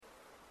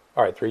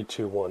All right, three,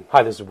 two, one.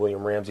 Hi, this is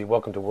William Ramsey.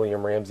 Welcome to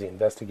William Ramsey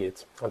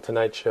Investigates. On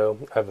tonight's show,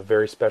 I have a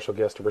very special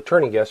guest, a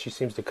returning guest. She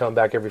seems to come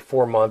back every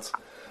 4 months.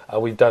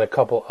 We've done a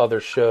couple other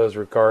shows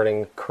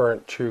regarding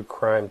current true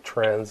crime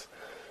trends.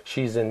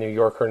 She's in New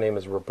York. Her name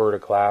is Roberta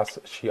Glass.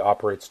 She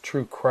operates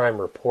True Crime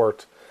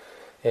Report.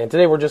 And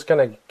today we're just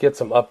going to get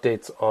some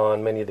updates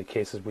on many of the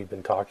cases we've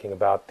been talking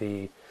about,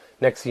 the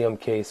Nexium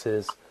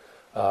cases,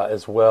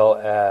 as well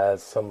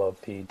as some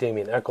of the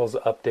Damien Echols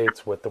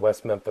updates with the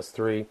West Memphis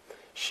 3.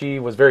 She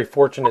was very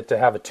fortunate to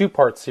have a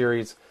two-part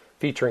series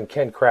featuring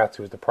Ken Kratz,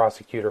 who was the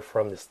prosecutor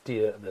from the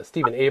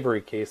Stephen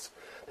Avery case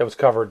that was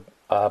covered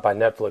by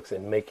Netflix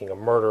in Making a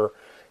Murder.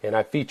 And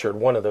I featured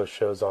one of those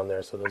shows on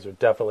there, so those are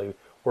definitely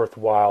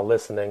worthwhile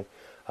listening.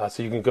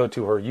 So you can go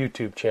to her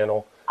YouTube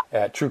channel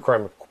at True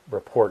Crime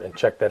Report and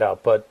check that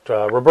out. But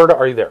Roberta,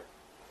 are you there?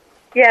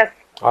 Yes.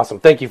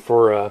 Awesome. Thank you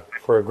for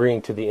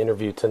agreeing to the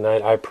interview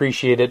tonight. I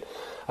appreciate it.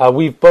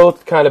 We've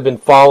both kind of been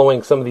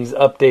following some of these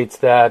updates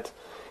that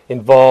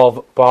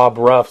involve Bob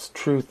Ruff's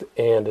Truth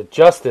and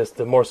Justice.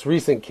 The most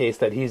recent case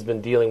that he's been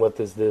dealing with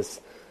is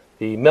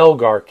the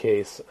Melgar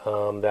case,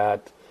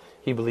 that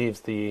he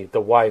believes the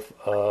wife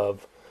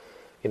of,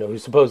 who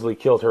supposedly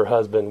killed her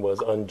husband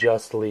was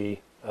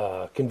unjustly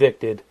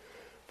convicted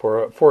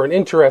for an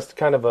interest,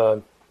 kind of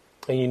a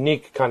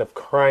unique kind of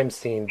crime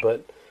scene.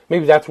 But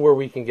maybe that's where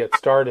we can get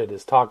started,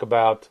 is talk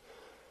about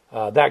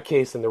that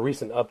case and the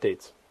recent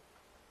updates.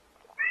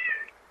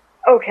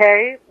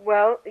 Okay.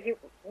 Well, he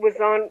was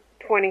on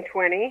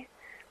 2020,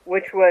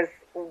 which was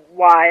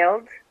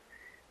wild.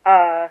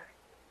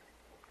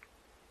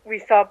 We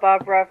saw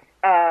Bob Ruff,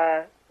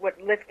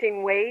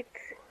 lifting weights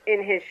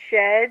in his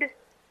shed,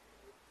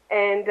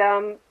 and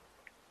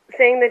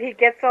saying that he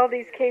gets all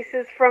these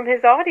cases from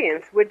his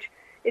audience, which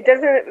it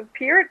doesn't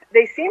appear.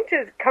 They seem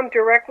to come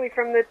directly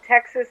from the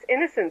Texas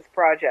Innocence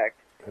Project.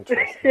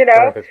 Interesting.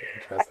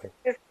 Interesting.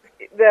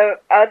 The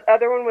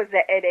other one was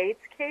the Ed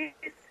Yates case,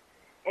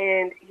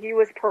 and he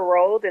was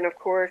paroled, and of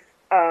course,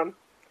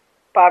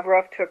 Bob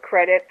Ruff took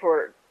credit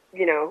for,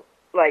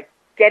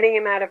 getting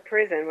him out of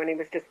prison when he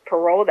was just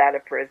paroled out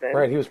of prison.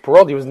 Right, he was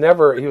paroled. He was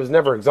never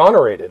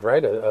exonerated,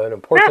 right? An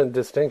important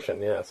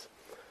distinction, yes.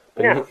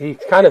 But he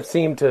kind of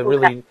seemed to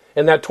really,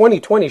 and that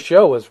 2020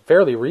 show was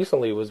fairly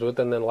recently, was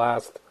within the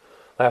last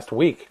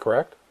week,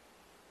 correct?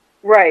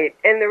 Right,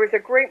 and there was a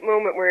great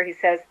moment where he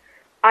says,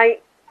 I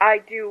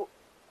do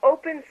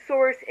open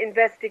source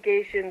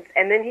investigations,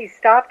 and then he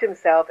stopped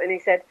himself and he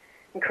said,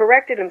 and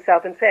corrected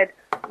himself and said,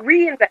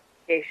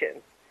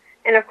 re-investigations.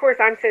 And of course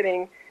I'm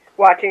sitting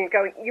watching it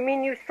going, you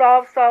mean you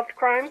solved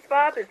crimes,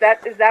 Bob? Is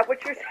that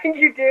what you're saying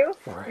you do?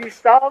 Right. You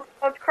solved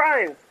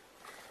crimes.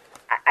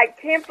 I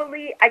can't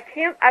believe,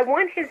 I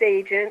want his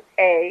agent,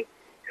 A,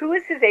 who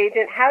is his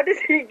agent? How does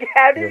he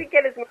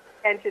get as much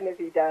attention as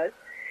he does?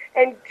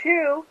 And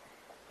two,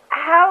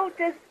 how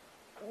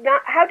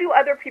do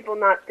other people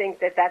not think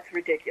that that's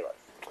ridiculous?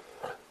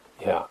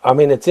 Yeah, I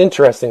mean, it's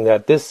interesting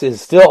that this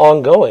is still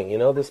ongoing.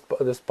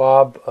 This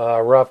Bob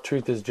Ruff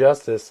Truth is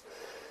Justice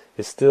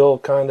is still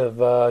kind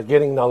of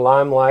getting the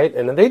limelight.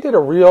 And they did a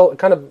real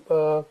kind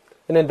of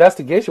an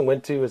investigation,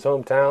 went to his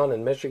hometown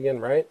in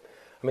Michigan, right?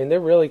 I mean, they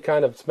really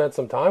kind of spent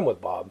some time with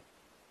Bob.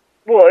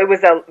 Well, it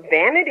was a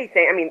vanity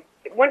thing. I mean,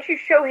 once you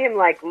show him,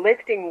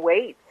 lifting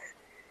weights,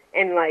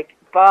 and,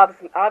 Bob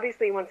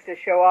obviously wants to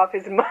show off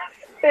his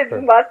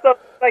muscle,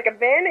 like a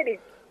vanity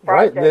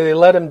project. Right, they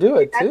let him do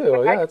it,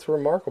 too. Yeah, it's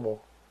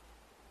remarkable.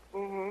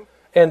 Mm-hmm.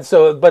 And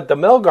so, but the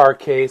Melgar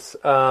case,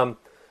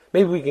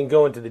 maybe we can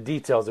go into the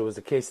details. It was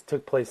a case that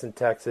took place in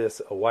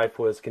Texas. A wife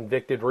was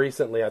convicted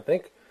recently, I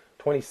think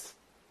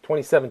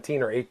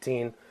 2017 or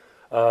 18,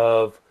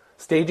 of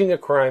staging a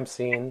crime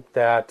scene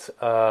that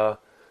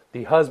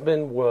the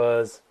husband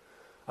was,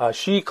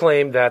 she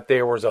claimed that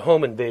there was a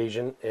home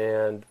invasion,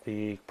 and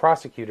the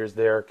prosecutors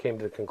there came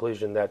to the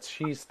conclusion that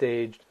she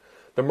staged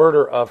the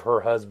murder of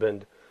her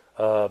husband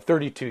of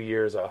 32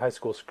 years, a high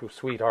school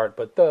sweetheart.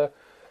 But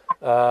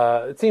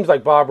it seems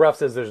like Bob Ruff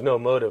says there's no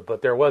motive,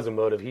 but there was a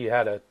motive. He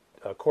had a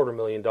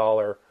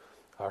 $250,000,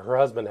 her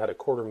husband had a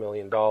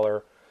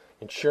 $250,000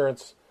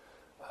 insurance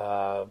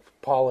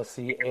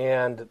policy,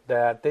 and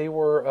that they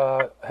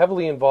were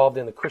heavily involved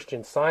in the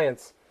Christian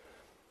Science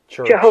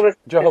church.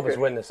 Jehovah's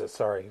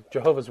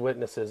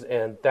Witnesses,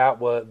 and that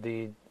was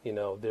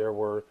there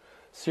were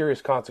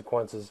serious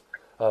consequences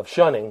of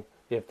shunning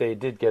if they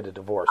did get a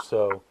divorce.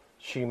 So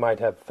she might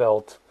have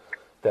felt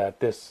that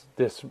this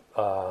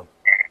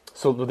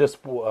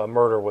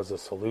murder was a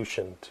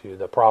solution to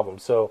the problem.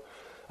 So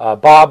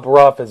Bob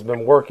Ruff has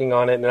been working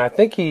on it, and I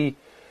think he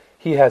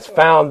has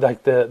found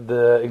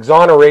the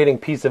exonerating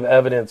piece of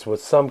evidence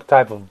was some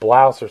type of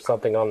blouse or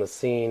something on the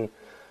scene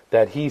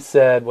that he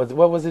said,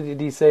 what was it?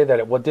 Did he say that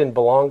it didn't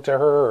belong to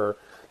her, or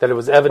that it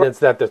was evidence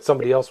that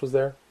somebody else was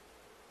there?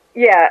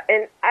 Yeah,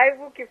 and I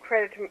will give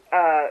credit to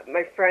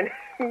my friend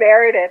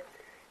Meredith,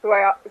 who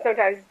I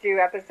sometimes do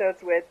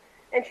episodes with,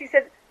 and she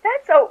said,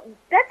 that's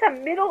a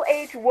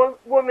middle-aged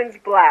woman's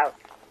blouse.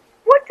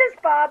 What does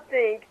Bob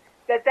think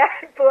that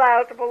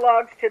blouse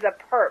belongs to the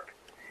perp?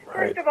 Right.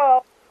 First of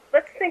all,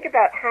 let's think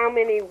about how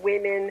many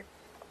women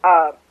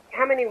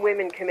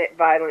commit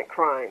violent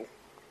crimes.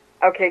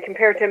 Okay,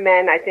 compared to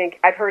men, I think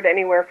I've heard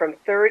anywhere from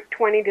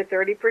 20 to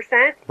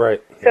 30%.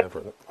 Right.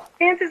 So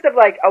chances of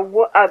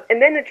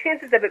and then the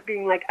chances of it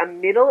being like a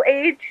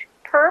middle-age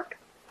perp.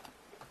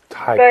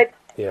 But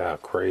yeah,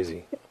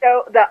 crazy.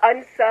 So the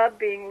unsub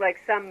being like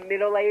some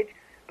middle-age.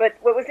 But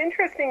what was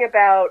interesting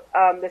about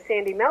the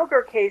Sandy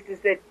Melgar case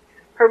is that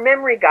her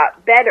memory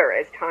got better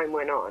as time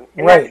went on,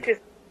 and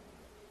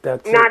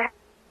that's not how it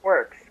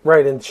works.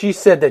 Right, and she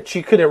said that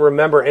she couldn't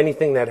remember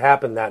anything that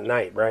happened that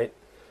night, right?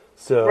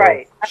 So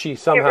she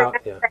somehow,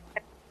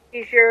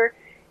 seizure,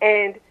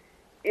 and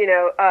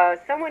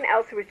someone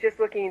else who was just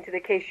looking into the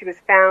case, she was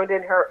found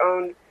in her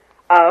own.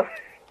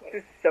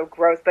 This is so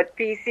gross, but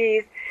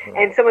feces.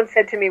 And someone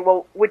said to me,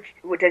 "Well,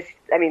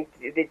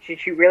 did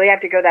she really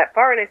have to go that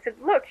far?" And I said,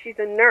 "Look, she's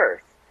a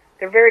nurse.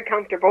 They're very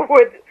comfortable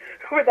with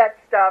that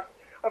stuff.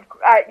 Of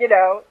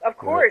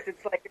course,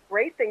 it's like a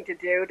great thing to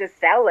do to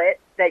sell it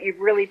that you've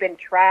really been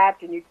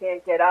trapped and you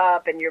can't get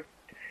up and you're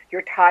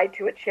tied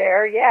to a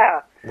chair.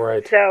 Yeah,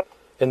 right. So,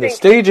 and the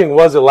staging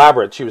was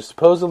elaborate. She was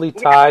supposedly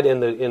tied in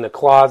the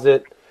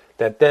closet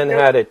that then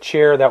had a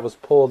chair that was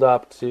pulled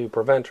up to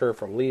prevent her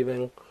from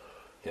leaving.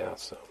 Yeah,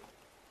 so.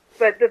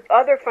 But the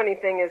other funny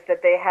thing is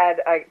that they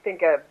had, I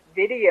think, a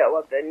video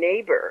of the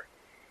neighbor.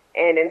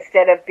 And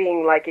instead of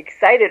being like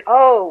excited,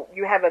 oh,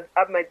 you have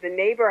the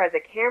neighbor has a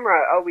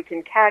camera, oh, we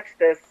can catch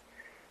this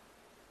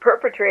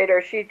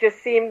perpetrator, she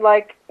just seemed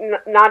like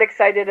not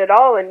excited at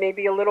all and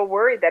maybe a little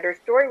worried that her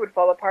story would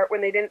fall apart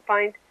when they didn't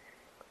find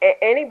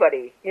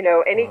anybody,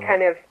 any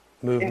kind of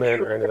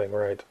movement or anything,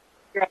 right?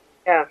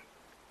 Yeah.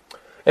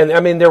 And, I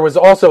mean, there was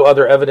also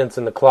other evidence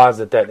in the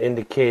closet that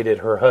indicated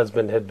her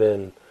husband had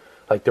been,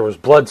 like, there was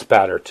blood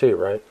spatter, too,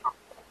 right?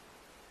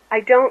 I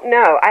don't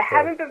know. I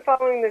haven't been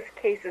following this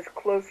case as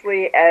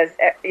closely as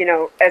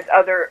as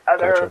other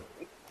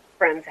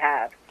friends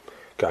have.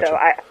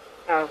 Gotcha.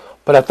 So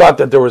but I thought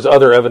that there was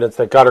other evidence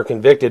that got her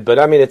convicted. But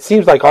I mean, it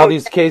seems like all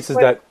these cases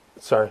that.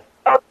 Sorry.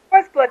 Oh,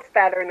 there was blood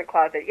spatter in the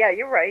closet. Yeah,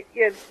 you're right.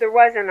 Yeah, there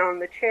wasn't on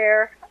the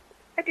chair.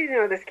 I do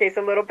know this case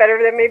a little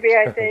better than maybe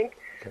I think.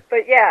 Okay.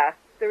 But yeah,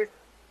 there was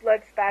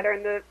blood spatter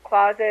in the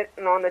closet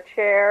and on the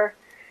chair,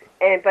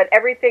 but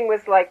everything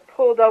was like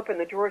pulled open.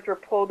 The drawers were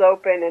pulled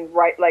open and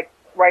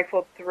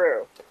rifled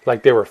through.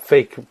 Like they were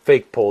fake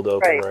pulled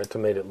open, right, to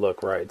make it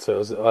look right. So it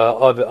was,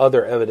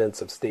 other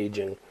evidence of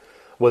staging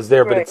was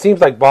there. But it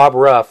seems like Bob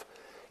Ruff,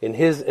 in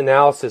his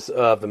analysis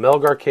of the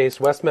Melgar case,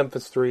 West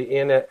Memphis 3,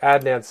 and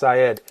Adnan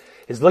Syed,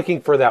 is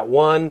looking for that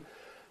one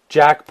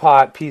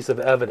jackpot piece of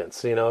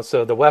evidence.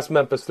 So the West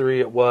Memphis 3,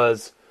 it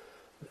was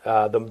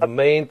the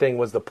main thing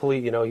was the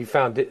police. He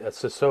found a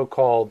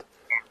so-called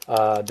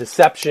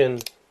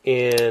deception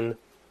in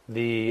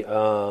the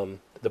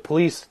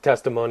police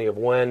testimony of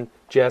when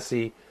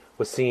Jesse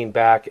was seen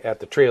back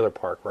at the trailer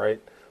park, right?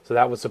 So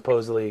that was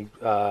supposedly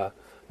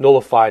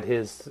nullified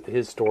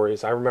his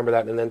stories. I remember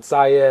that. And then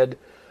Syed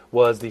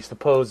was the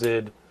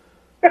supposed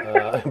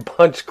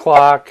punch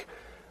clock,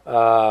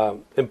 the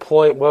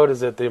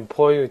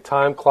employee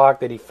time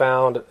clock that he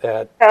found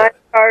at... Time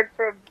card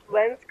for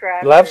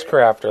LensCrafter.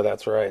 LensCrafter,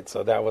 that's right.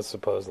 So that was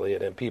supposedly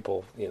it. And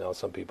people,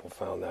 some people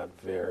found that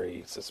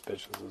very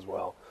suspicious as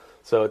well.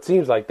 So it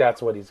seems like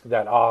that's what I've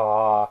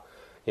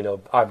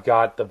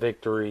got the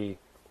victory,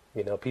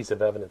 piece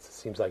of evidence. It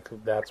seems like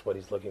that's what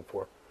he's looking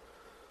for.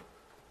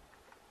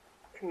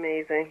 It's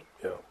amazing.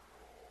 Yeah.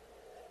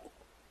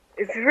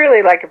 It's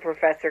really like a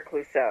Professor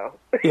Clouseau.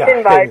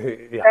 Yeah.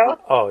 Yeah.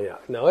 Oh yeah.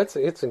 No,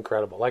 it's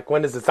incredible. Like,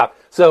 when does it stop?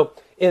 So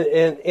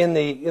in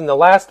the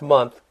last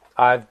month,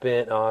 I've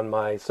been on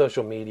my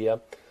social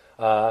media.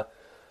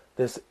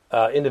 This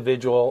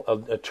individual,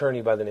 an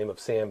attorney by the name of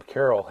Sam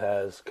Carroll,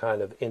 has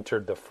kind of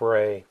entered the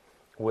fray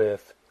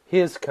with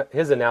his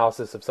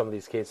analysis of some of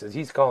these cases.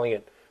 He's calling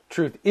it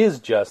Truth is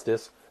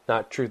Justice,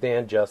 not Truth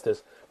and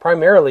Justice.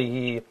 Primarily,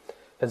 he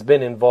has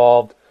been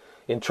involved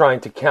in trying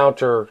to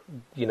counter,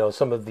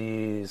 some of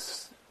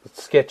these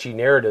sketchy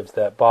narratives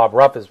that Bob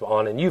Ruff is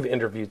on. And you've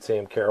interviewed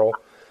Sam Carroll.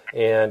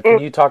 And can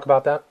you talk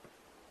about that?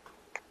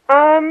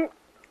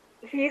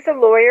 He's a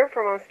lawyer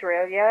from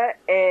Australia,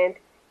 and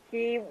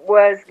he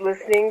was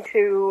listening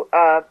to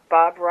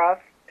Bob Ruff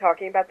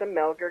talking about the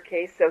Melgar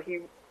case, so he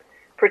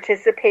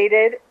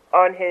participated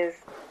on his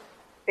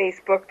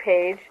Facebook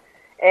page,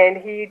 and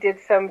he did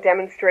some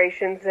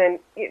demonstrations and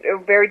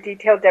very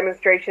detailed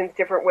demonstrations,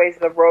 different ways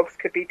the ropes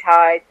could be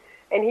tied,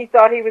 and he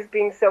thought he was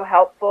being so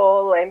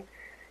helpful and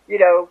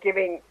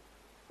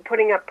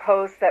putting up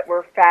posts that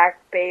were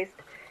fact-based,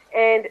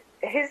 and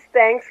his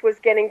thanks was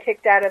getting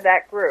kicked out of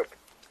that group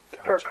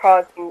for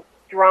causing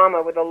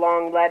drama with a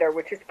long letter,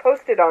 which is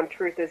posted on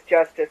Truth is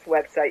Justice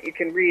website. You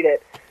can read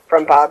it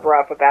from Bob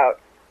Ruff about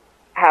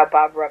how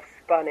Bob Ruff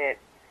spun it.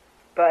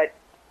 But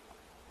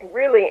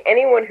really,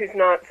 anyone who's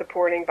not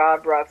supporting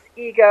Bob Ruff's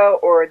ego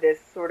or this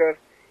sort of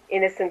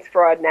innocence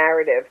fraud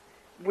narrative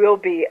will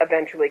be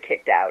eventually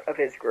kicked out of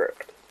his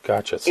group.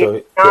 Gotcha.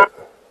 So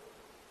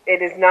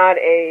it is not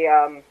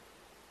a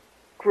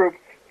group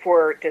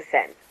for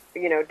dissent.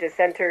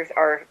 Dissenters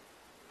are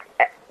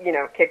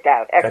kicked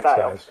out, exiled.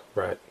 Excised.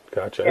 Right.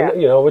 Gotcha. Yeah.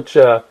 And, which,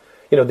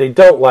 they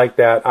don't like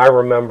that. I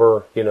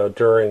remember,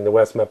 during the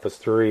West Memphis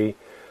 3,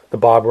 the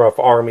Bob Ruff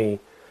Army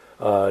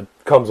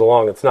comes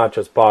along. It's not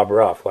just Bob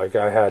Ruff. Like,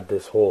 I had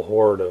this whole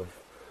horde of,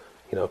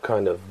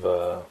 kind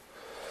of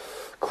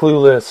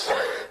clueless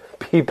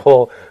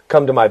people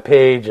come to my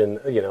page and,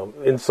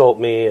 insult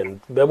me.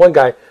 And one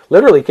guy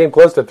literally came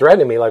close to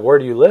threatening me, like, where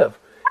do you live?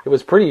 It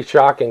was pretty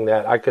shocking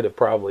that I could have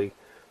probably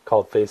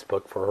called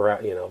Facebook for,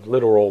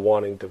 literal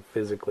wanting to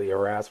physically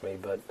harass me.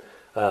 But,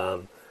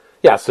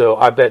 yeah, so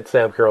I bet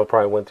Sam Carroll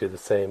probably went through the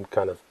same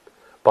kind of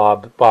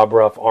Bob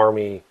Ruff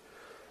Army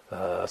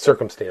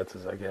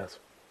circumstances, I guess.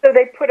 So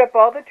they put up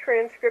all the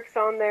transcripts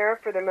on there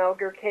for the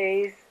Melgar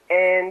case,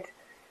 and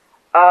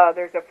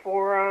there's a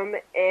forum,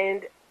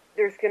 and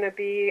there's going to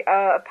be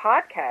a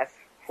podcast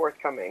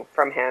forthcoming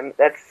from him.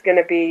 That's going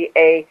to be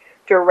a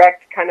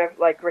direct kind of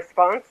like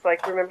response.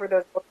 Like, remember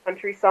those old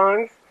country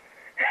songs?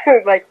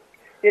 Like,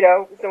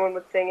 someone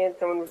would sing it,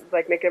 someone would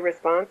like make a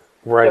response.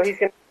 Right. So he's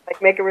going to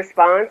like make a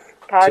response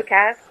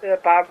podcast, the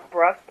Bob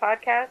Ruff's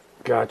podcast.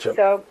 Gotcha.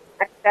 So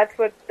that's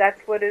what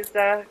is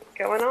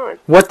going on.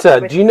 What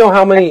do you know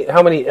how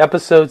many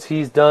episodes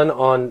he's done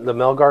on the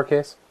Melgar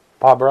case,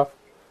 Bob Ruff?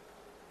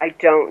 I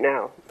don't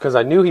know, because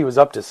I knew he was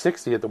up to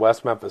 60 at the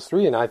West Memphis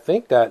 3, and I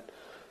think that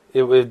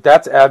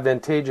that's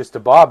advantageous to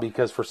Bob,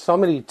 because for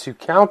somebody to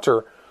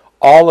counter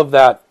all of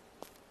that,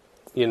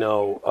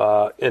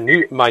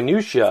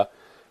 minutia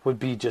would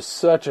be just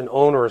such an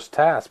onerous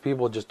task.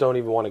 People just don't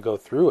even want to go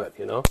through it,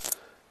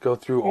 Go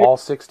through all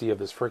 60 of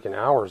his freaking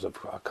hours of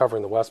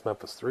covering the West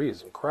Memphis 3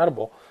 is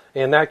incredible.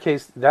 And that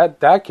case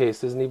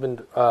isn't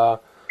even,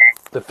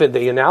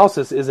 the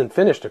analysis isn't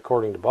finished,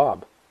 according to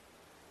Bob.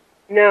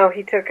 No,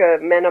 he took a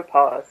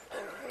menopause.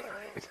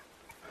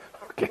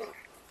 Okay.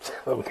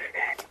 So,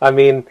 I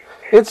mean,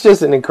 it's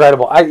just an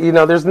incredible,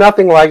 there's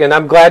nothing like, and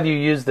I'm glad you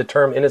used the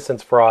term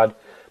innocence fraud,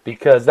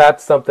 because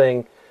that's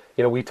something,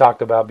 we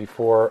talked about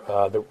before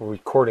that we're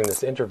recording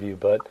this interview,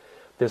 but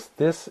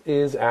this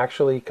is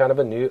actually kind of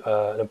a new,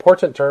 an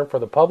important term for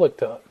the public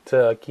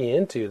to key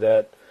into,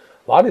 that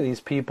a lot of these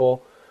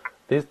people,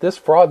 these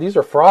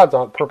are frauds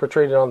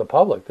perpetrated on the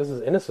public. This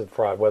is innocent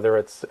fraud, whether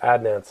it's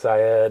Adnan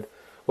Syed,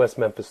 West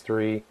Memphis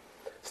 3,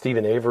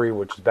 Stephen Avery,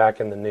 which is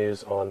back in the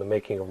news on The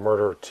Making of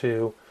Murderer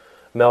 2,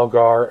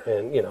 Melgar,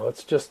 and,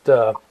 it's just,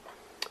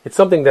 it's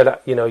something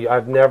that,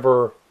 I've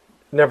never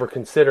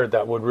considered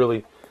that would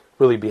really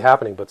be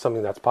happening, but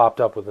something that's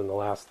popped up within the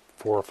last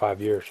 4 or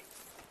 5 years.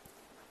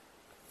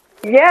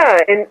 Yeah,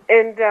 and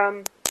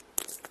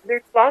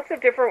there's lots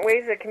of different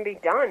ways it can be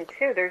done,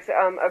 too. There's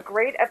a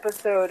great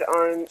episode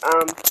on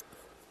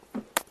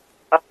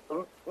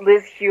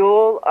Liz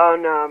Huell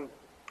on,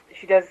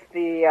 she does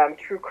the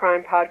true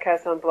crime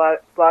podcast on Blog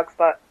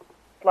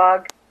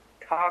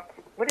Talk,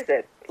 what is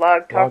it?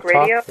 Blog Talk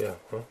Radio? Yeah,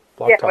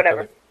 Blog Talk,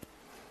 whatever.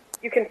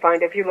 You can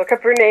find it if you look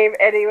up her name.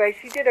 Anyway,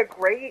 she did a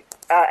great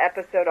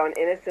episode on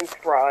innocence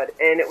fraud,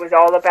 and it was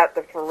all about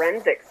the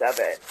forensics of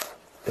it.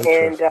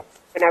 And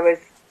when I was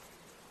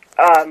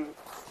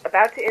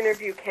about to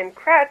interview Ken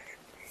Kretz,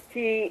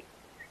 he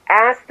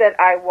asked that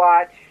I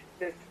watch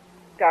this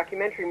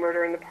documentary,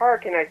 Murder in the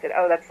Park, and I said,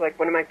 oh, that's like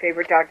one of my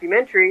favorite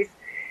documentaries.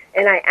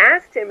 And I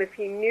asked him if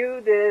he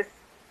knew this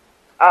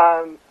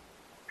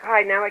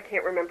guy, now I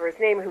can't remember his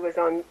name, who was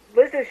on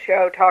Liz's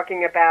show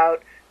talking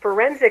about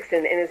forensics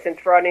and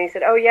innocence fraud, and he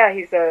said, oh yeah,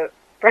 he's a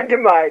friend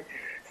of mine.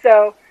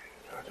 So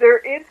there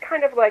is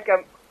kind of like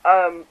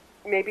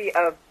maybe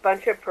a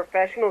bunch of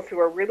professionals who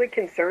are really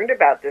concerned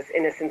about this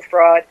innocence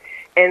fraud,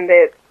 and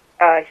that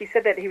he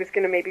said that he was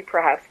going to maybe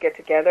perhaps get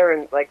together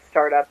and like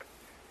start up,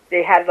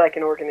 they had like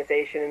an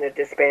organization and it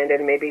disbanded,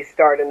 and maybe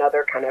start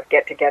another kind of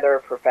get together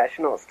of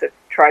professionals to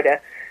try to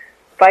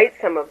fight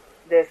some of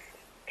this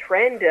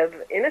trend of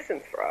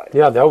innocence fraud.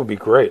 Yeah, that would be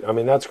great. I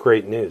mean, that's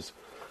great news.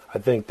 I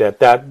think that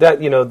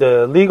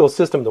the legal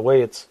system, the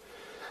way it's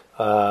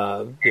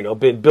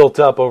been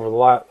built up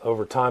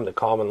over time, the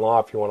common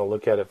law, if you want to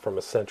look at it from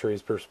a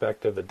century's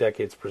perspective, a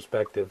decade's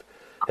perspective,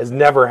 has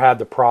never had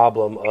the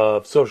problem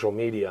of social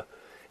media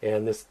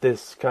and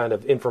this kind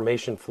of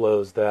information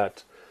flows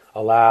that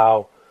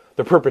allow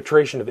the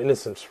perpetration of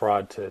innocence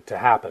fraud to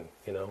happen.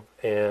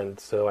 And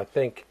so I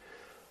think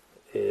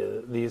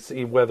these,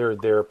 whether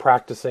they're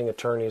practicing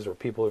attorneys or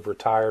people who've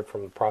retired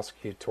from the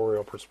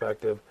prosecutorial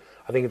perspective,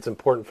 I think it's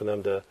important for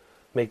them to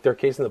make their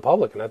case in the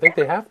public, and I think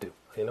they have to.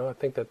 I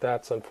think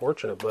that's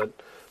unfortunate, but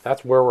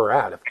that's where we're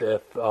at.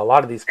 If a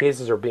lot of these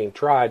cases are being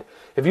tried,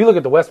 if you look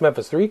at the West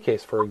Memphis 3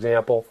 case, for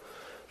example,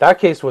 that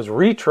case was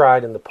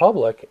retried in the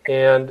public,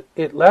 and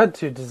it led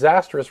to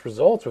disastrous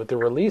results with the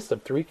release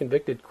of 3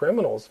 convicted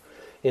criminals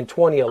in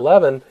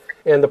 2011,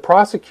 and the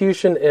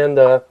prosecution and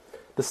the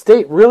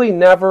state really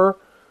never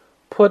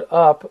put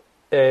up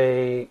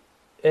any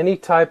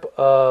type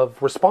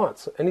of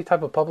response, any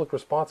type of public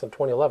response in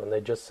 2011.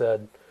 They just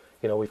said,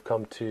 we've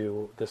come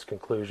to this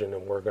conclusion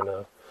and we're going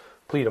to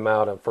plead him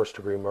out on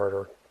first-degree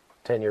murder,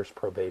 10 years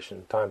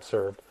probation, time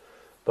served.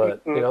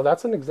 But,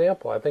 that's an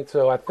example. I think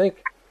so. I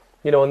think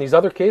in these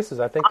other cases,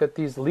 I think that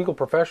these legal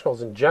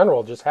professionals in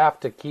general just have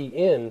to key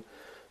in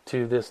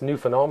to this new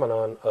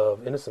phenomenon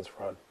of innocence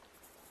fraud.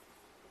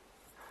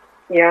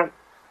 Yeah,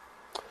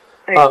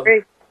 I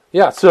agree.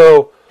 Yeah,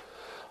 so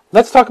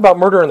let's talk about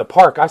Murder in the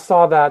Park. I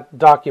saw that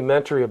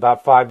documentary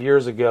about 5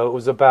 years ago. It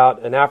was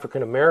about an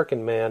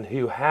African-American man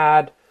who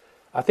had,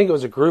 I think it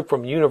was a group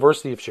from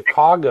University of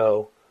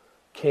Chicago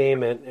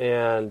came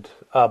and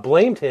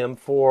blamed him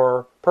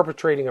for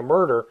perpetrating a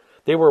murder.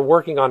 They were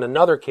working on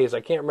another case.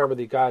 I can't remember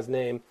the guy's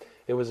name.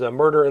 It was a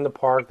murder in the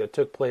park that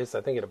took place,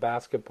 I think, at a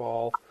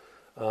basketball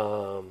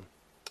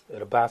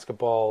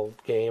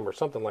game or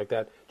something like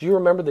that. Do you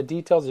remember the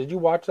details? Did you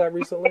watch that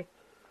recently?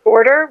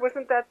 Porter,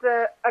 wasn't that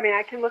the? I mean,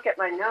 I can look at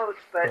my notes,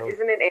 but No.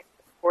 isn't it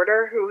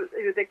Porter who was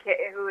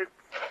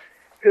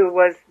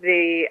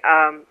the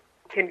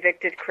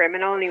convicted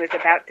criminal, and he was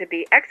about to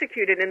be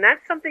executed? And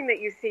that's something that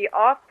you see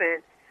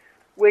often,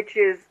 which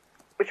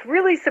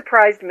really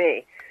surprised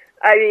me.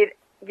 I mean,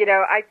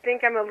 I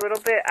think I'm a little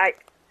bit.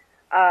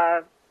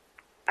 I've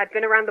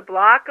been around the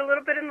block a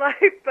little bit in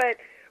life, but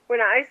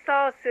when I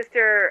saw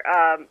Sister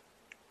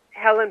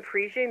Helen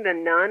Preaching, the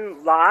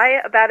nun, lie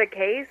about a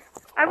case,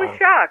 I was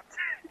shocked.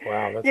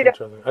 Wow, that's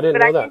interesting. I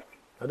didn't know that.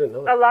 I didn't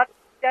know that. A lot of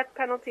death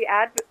penalty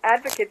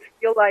advocates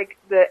feel like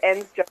the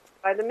ends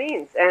justify the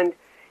means, and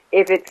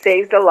if it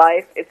saves a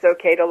life, it's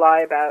okay to lie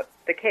about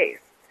the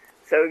case.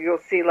 So you'll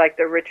see, like,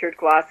 the Richard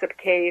Glossop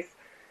case.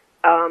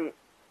 I'm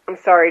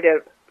sorry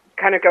to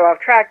kind of go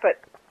off track,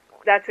 but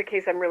that's a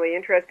case I'm really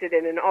interested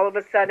in. And all of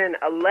a sudden,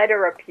 a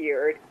letter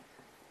appeared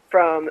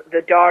from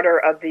the daughter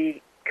of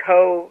the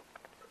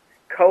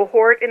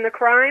cohort in the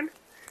crime,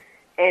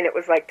 and it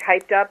was, like,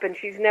 typed up, and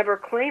she's never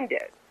claimed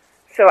it.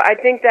 So I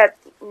think that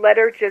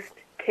letter just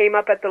came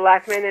up at the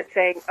last minute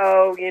saying,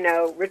 oh,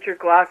 Richard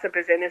Glossop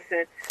is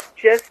innocent,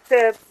 just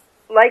to,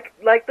 like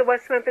the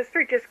West Memphis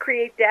 3, just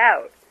create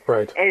doubt.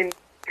 Right. And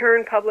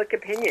turn public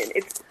opinion.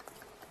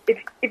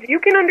 If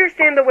you can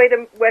understand the way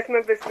the West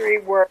Memphis 3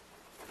 works,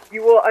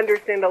 you will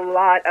understand a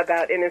lot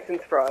about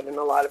innocence fraud and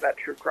a lot about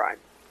true crime.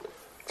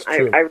 It's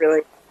true.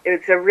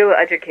 It's a real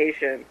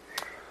education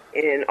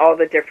in all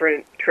the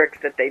different tricks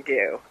that they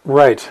do.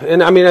 Right.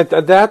 And I mean,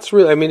 that's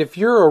really, I mean, if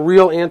you're a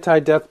real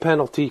anti-death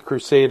penalty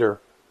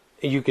crusader,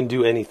 you can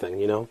do anything,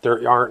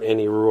 There aren't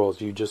any rules.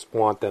 You just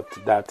want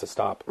that to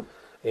stop.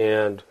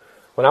 And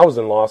when I was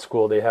in law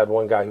school, they had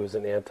one guy who was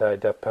an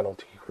anti-death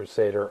penalty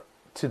crusader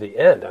to the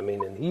end. I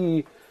mean, and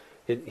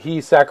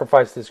he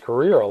sacrificed his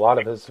career, a lot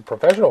of his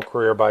professional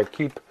career, by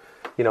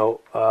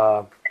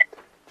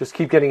just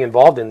keep getting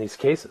involved in these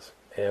cases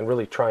and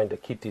really trying to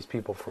keep these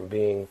people from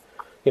being,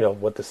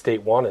 what the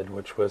state wanted,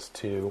 which was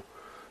to,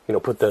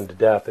 put them to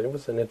death. And it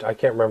was I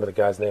can't remember the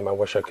guy's name. I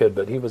wish I could,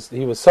 but he was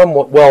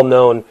somewhat well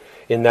known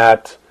in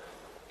that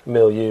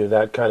milieu,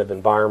 that kind of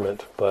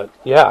environment. But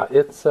yeah,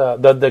 it's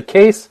the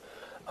case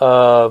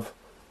of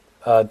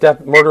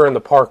murder in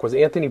the park was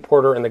Anthony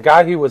Porter, and the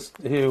guy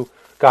who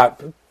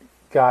got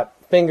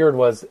fingered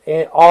was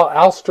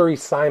Alstery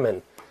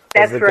Simon.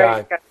 That's the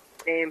right. Guy.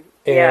 Name.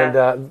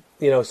 And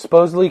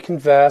supposedly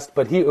confessed,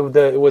 but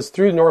it was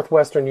through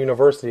Northwestern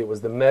University. It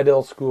was the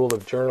Medill School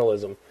of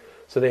Journalism.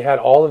 So they had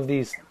all of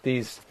these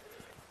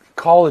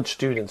college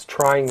students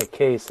trying the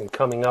case and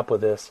coming up with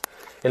this.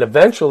 And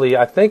eventually,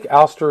 I think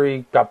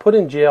Alstery got put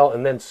in jail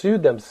and then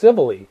sued them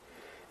civilly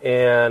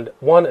and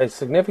won a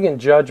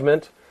significant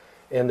judgment.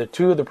 And the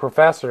two of the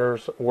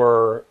professors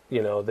were,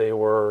 they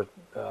were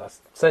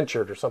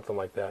censured or something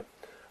like that.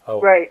 Oh,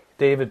 right.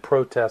 David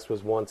Protest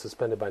was one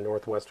suspended by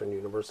Northwestern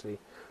University,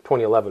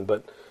 2011.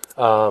 But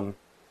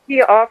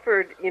he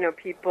offered,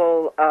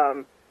 people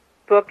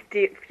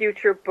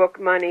future book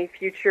money,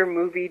 future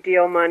movie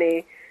deal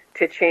money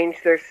to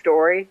change their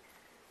story.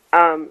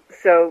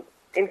 So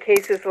in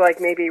cases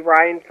like maybe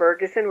Ryan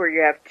Ferguson, where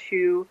you have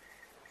two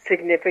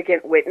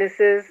significant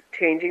witnesses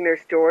changing their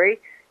story,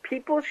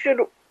 people should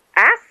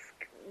ask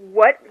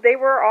what they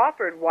were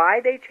offered,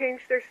 why they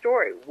changed their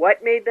story,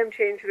 what made them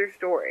change their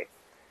story.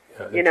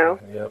 Yeah, no,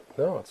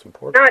 it's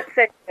important. Not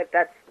saying that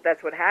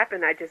that's what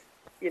happened. I just,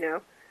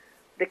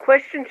 the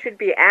question should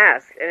be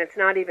asked, and it's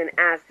not even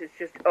asked. It's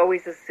just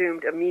always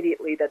assumed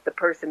immediately that the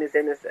person is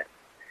innocent,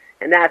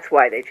 and that's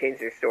why they change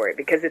their story,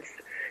 because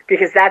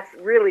that's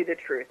really the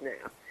truth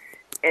now,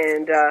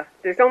 and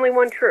there's only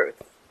one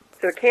truth,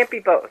 so it can't be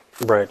both.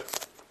 Right.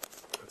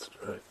 That's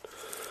right.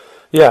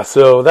 Yeah.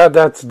 So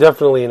that's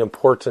definitely an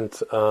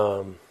important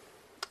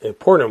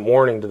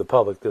warning to the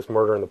public. This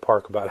Murder in the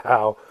Park, about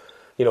how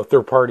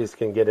third parties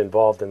can get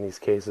involved in these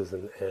cases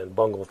and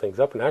bungle things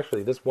up. And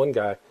actually, this one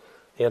guy,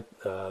 his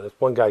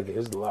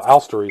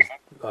Alstery's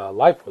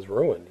life was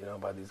ruined,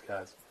 by these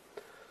guys.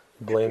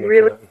 Blame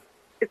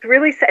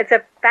it's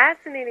a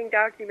fascinating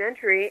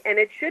documentary, and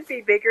it should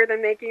be bigger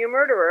than Making a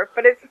Murderer,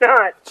 but it's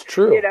not. It's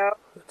true.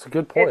 It's a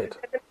good point.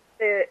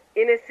 The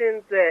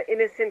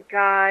innocent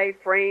guy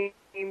framed,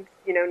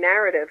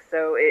 narrative.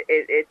 So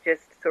it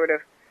just sort of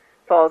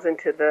falls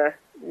into the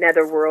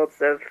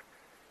netherworlds of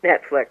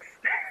Netflix.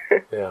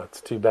 Yeah,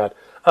 it's too bad.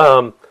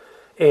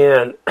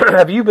 And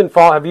have you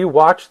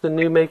watched the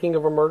new Making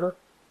of a Murder?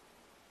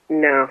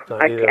 No,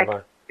 Not either of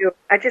I.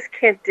 I just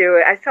can't do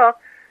it.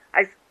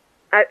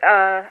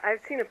 I've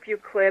seen a few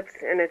clips,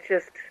 and it's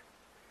just,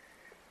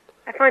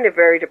 I find it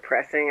very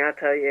depressing. I'll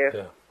tell you,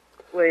 Yeah.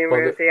 William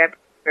Well, Ramsey.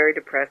 Very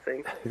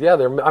depressing. yeah,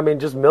 I mean,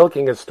 just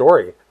milking a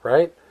story,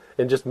 right?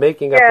 And just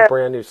making up a Yeah,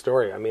 brand new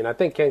story. I mean, I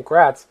think Ken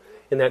Kratz,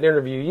 in that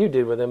interview you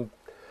did with him,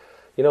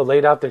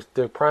 laid out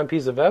the prime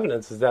piece of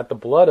evidence is that the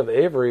blood of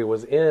Avery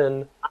was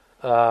in,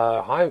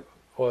 what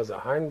was it,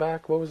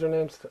 Heinbach? What was her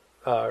name?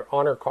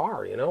 On her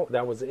car,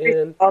 that was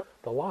in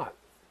the lot.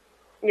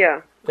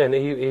 yeah. And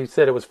he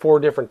said it was 4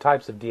 different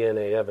types of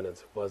DNA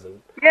evidence. It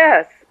wasn't.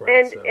 Yes, Right,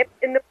 and so.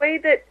 in the way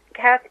that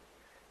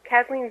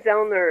Kathleen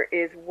Zellner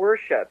is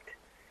worshipped,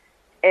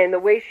 and the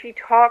way she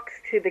talks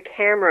to the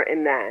camera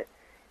in that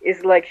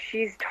is like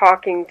she's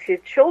talking to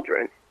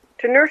children,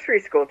 to nursery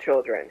school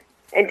children,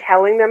 and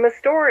telling them a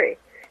story.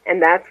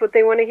 And that's what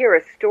they want to hear,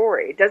 a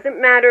story. It doesn't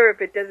matter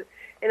if it doesn't.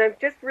 And I've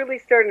just really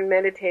started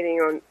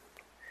meditating on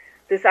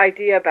this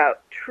idea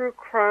about true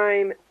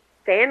crime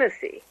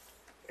fantasy.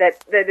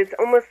 That it's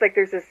almost like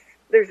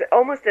there's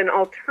almost an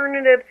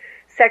alternative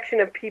section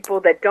of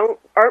people that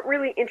aren't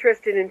really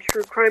interested in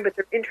true crime, but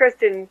they're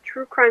interested in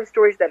true crime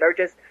stories that are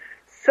just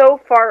so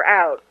far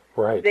out,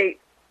 Right.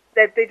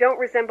 that they don't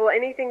resemble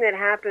anything that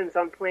happens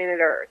on planet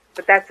Earth.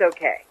 But that's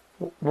okay.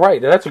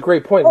 Right, and that's a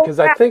great point, because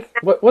I think,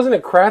 wasn't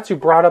it Kratz who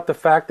brought up the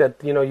fact that,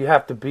 you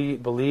have to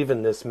believe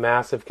in this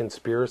massive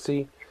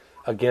conspiracy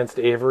against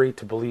Avery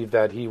to believe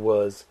that he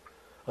was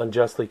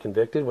unjustly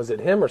convicted? Was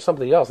it him or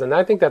somebody else? And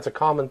I think that's a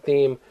common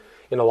theme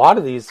in a lot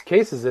of these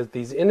cases, that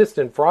these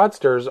innocent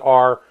fraudsters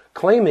are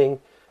claiming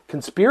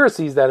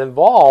conspiracies that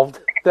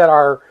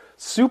are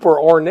super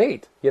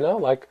ornate,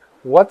 like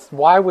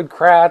why would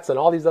Kratz and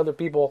all these other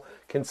people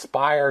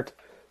conspire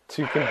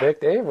to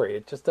convict Avery?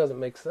 It just doesn't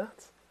make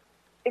sense.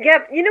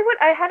 Yeah, you know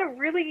what? I had a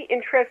really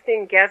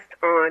interesting guest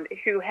on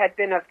who had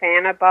been a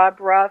fan of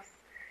Bob Ruff's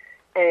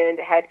and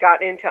had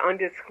gotten into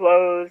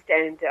Undisclosed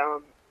and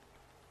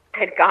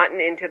had gotten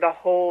into the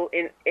whole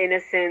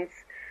Innocence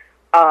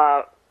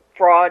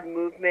fraud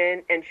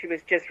movement, and she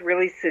was just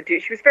really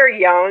seduced. She was very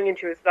young, and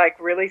she was like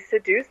really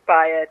seduced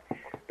by it.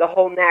 The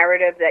whole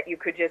narrative that you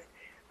could just.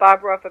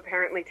 Bob Ruff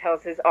apparently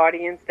tells his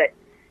audience that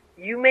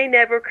you may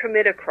never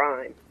commit a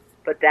crime,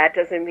 but that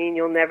doesn't mean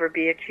you'll never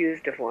be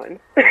accused of one.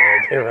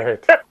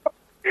 Right. So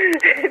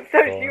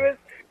she was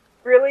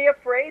really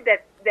afraid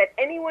that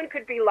anyone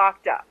could be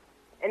locked up,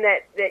 and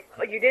that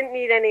you didn't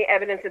need any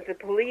evidence, that the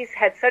police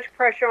had such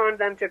pressure on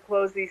them to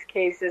close these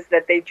cases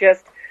that they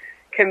just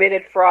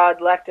committed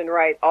fraud left and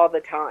right all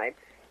the time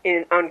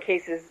on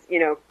cases,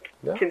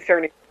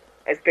 concerning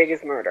as big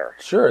as murder.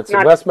 Sure, it's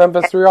West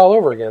Memphis 3 all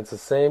over again. It's the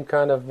same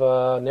kind of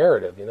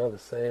narrative, the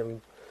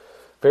same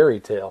fairy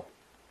tale.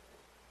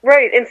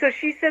 Right, and so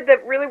she said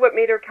that really what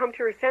made her come to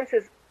her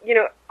senses,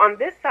 on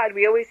this side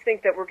we always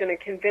think that we're going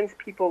to convince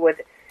people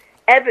with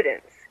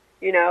evidence,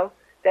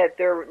 that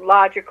they're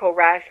logical,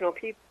 rational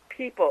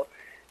people.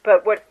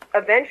 But what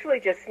eventually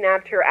just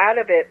snapped her out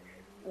of it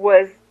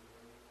was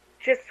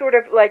just sort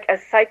of like a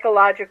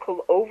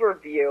psychological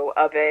overview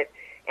of it,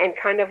 and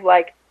kind of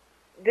like,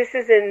 this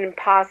is an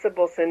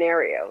impossible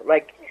scenario.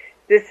 Like,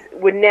 this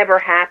would never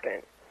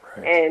happen.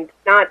 Right. And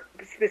not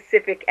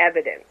specific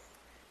evidence.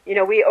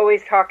 We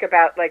always talk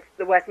about, like,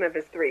 the West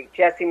Memphis 3,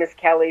 Jesse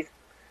Miskelly's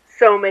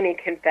so many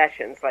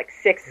confessions, like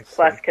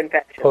 6+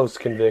 confessions.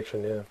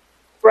 Post-conviction, yeah.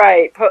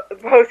 Right,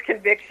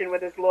 post-conviction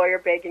with his lawyer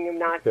begging him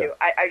not to.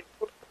 I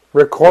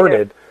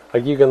recorded,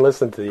 like you can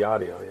listen to the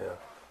audio, yeah.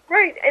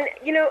 Right, and,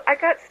 I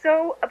got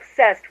so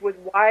obsessed with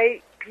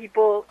why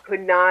people could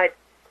not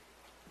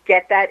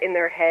get that in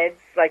their heads,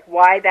 like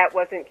why that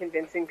wasn't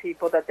convincing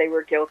people that they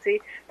were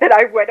guilty, that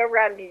I went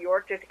around New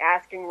York just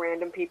asking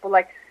random people,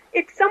 like,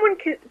 if someone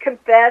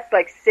confessed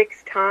like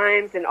 6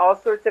 times in all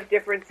sorts of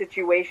different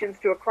situations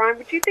to a crime,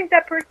 would you think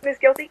that person is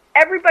guilty?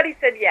 Everybody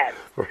said yes.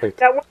 Right.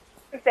 That one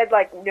person said,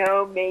 like,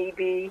 no,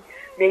 maybe,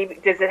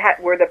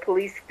 were the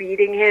police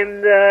feeding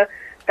him the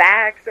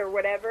facts or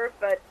whatever?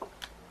 But,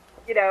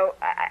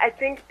 I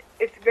think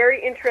it's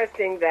very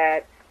interesting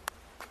that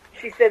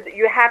she said that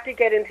you have to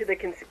get into the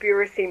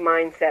conspiracy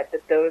mindset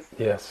that those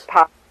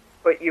pop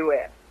put you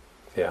in.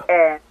 Yeah.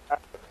 And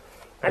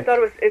I thought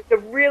it's a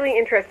really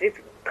interesting. It's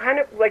kind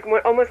of like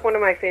almost one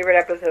of my favorite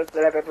episodes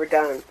that I've ever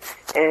done.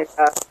 And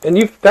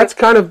that's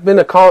kind of been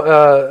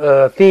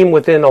a theme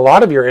within a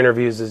lot of your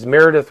interviews. Is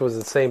Meredith was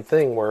the same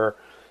thing, where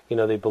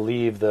they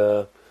believe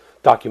the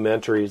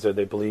documentaries, or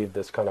they believe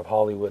this kind of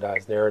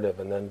Hollywoodized narrative,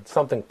 and then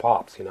something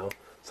pops,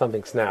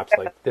 something snaps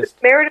like this.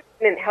 Meredith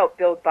didn't help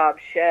build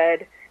Bob's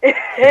Shed.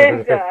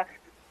 And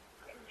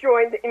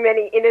joined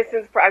many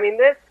Innocence. I mean,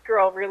 this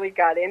girl really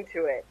got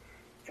into it.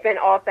 Spent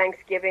all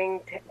Thanksgiving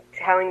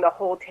telling the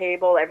whole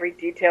table every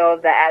detail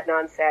of the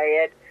Adnan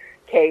Syed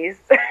case.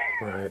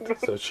 Right.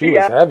 So she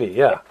was heavy,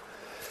 yeah.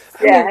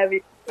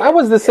 Heavy. I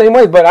was the same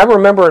way, but I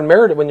remember in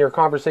Meredith, when your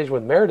conversation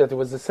with Meredith, it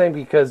was the same,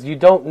 because you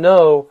don't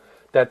know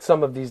that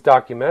some of these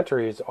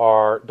documentaries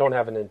don't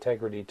have an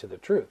integrity to the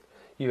truth.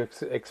 You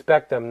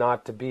expect them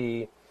not to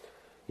be,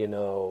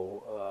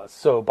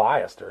 so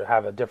biased or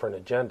have a different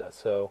agenda.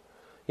 So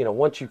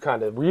once you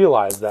kind of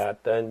realize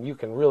that, then you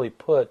can really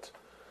put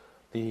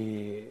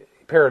the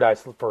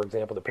for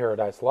example, the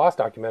Paradise Lost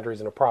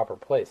documentaries in a proper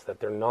place, that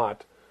they're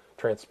not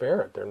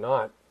transparent. They're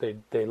not, they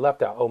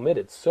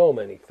omitted so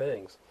many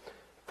things.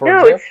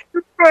 It's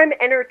true crime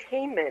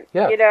entertainment,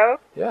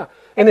 Yeah.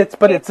 And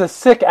it's a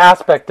sick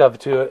aspect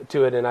to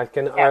it, and I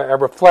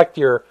reflect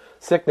your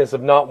sickness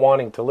of not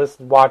wanting to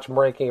watch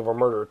Making of a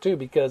Murderer too,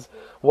 because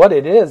what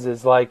it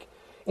is like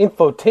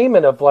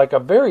infotainment of like a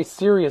very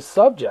serious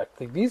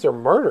subject. Like, these are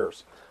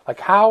murders.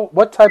 Like,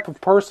 what type of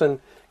person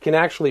can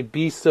actually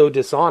be so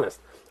dishonest?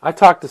 I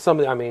talked to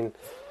somebody,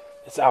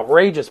 it's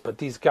outrageous, but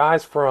these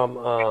guys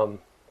from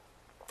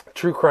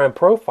True Crime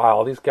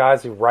Profile, these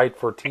guys who write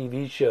for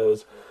TV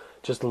shows,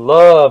 just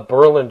love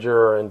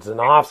Berlinger and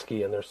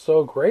Zanofsky, and they're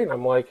so great. And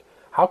I'm like,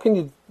 how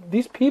can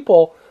these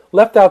people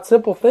left out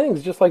simple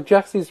things, just like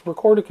Jesse's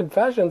recorded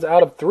confessions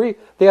out of 3.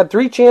 They had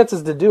 3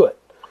 chances to do it.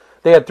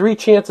 They had 3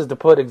 chances to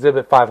put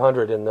Exhibit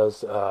 500 in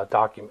those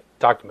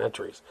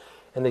documentaries,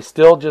 and they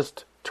still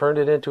just turned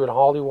it into a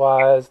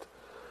Hollywoodized,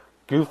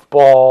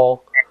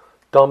 goofball,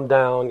 dumbed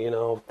down,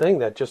 thing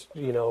that just,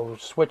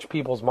 switched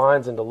people's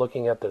minds into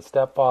looking at the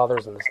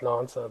stepfathers and this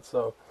nonsense.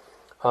 So,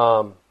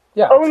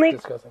 only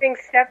being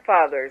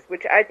stepfathers,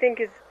 which I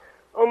think is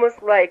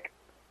almost like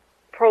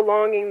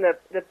prolonging the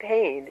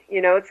pain.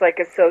 It's like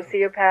a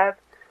sociopath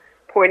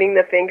pointing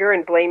the finger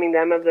and blaming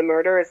them of the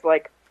murder is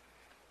like,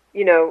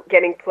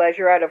 getting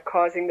pleasure out of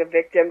causing the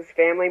victim's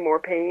family more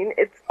pain.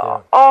 It's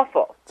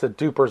awful. It's a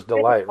duper's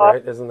delight,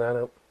 right? Isn't that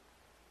it?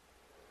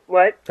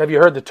 What? Have you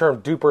heard the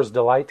term duper's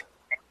delight?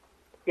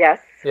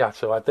 Yes. Yeah,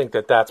 so I think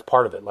that's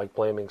part of it, like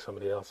blaming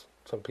somebody else.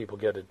 Some people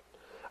get it.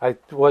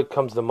 What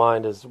comes to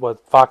mind is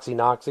Foxy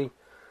Noxie.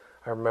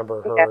 I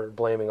remember her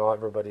blaming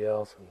everybody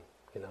else,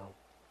 and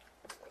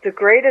The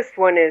greatest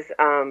one is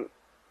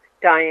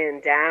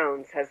Diane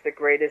Downs has the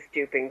greatest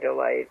duping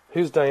delight.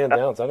 Who's Diane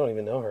Downs? I don't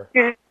even know her.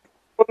 She's a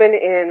woman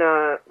in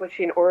was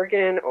she in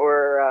Oregon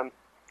or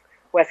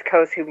West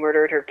Coast who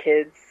murdered her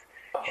kids.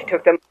 She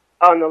took them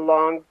on the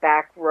long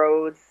back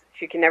roads.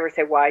 She can never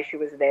say why she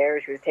was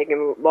there. She was taking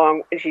them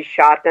long, and she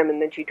shot them,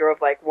 and then she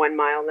drove like 1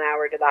 mile an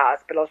hour to the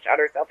hospital, shot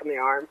herself in the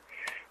arm,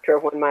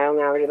 drove 1 mile an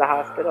hour to the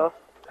hospital.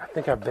 I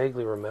think I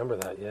vaguely remember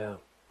that, yeah.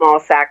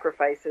 Small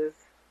Sacrifices.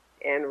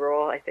 Ann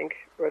Rule, I think,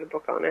 wrote a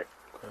book on it.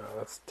 Oh,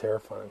 that's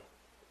terrifying.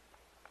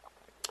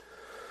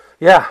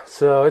 Yeah,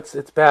 so it's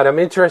bad.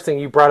 Interesting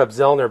you brought up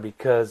Zellner,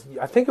 because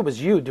I think it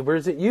was you.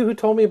 Was it you who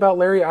told me about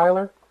Larry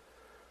Eiler?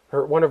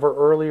 One of her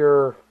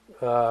earlier,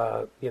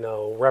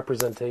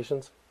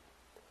 representations?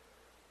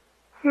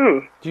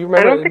 Do you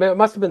remember? It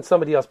must have been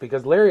somebody else,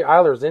 because Larry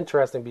Eiler is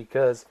interesting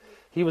because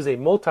he was a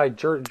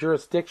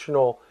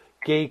multi-jurisdictional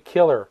gay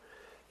killer,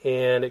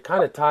 and it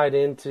kind of tied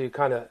into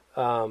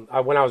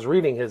when I was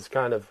reading his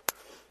kind of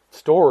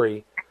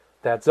story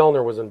that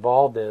Zellner was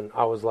involved in,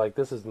 I was like,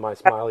 this is my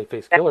Smiley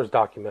Face Killers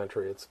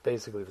documentary. It's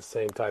basically the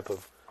same type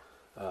of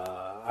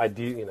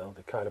idea,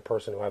 the kind of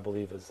person who I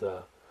believe is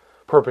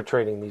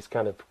perpetrating these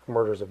kind of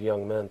murders of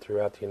young men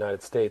throughout the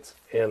United States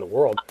and the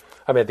world.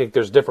 I think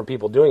there's different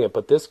people doing it,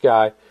 but this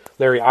guy,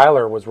 Larry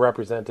Eiler, was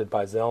represented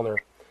by Zellner,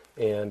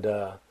 and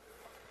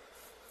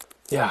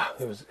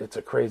it's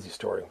a crazy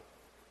story.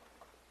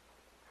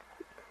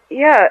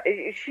 Yeah,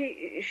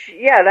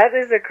 that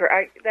is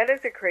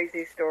a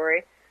crazy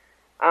story.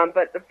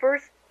 But the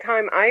first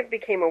time I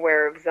became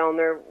aware of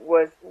Zellner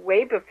was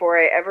way before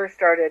I ever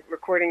started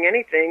recording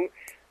anything,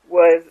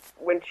 was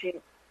when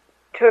she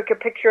took a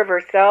picture of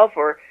herself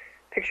or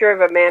a picture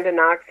of Amanda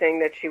Knox saying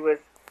that she was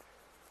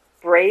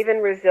brave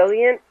and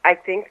resilient. I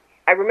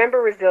remember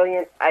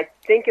resilient. I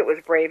think it was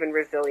brave and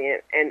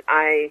resilient. And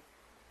I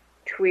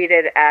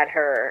tweeted at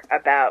her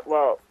about,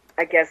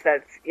 I guess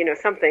that's,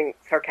 something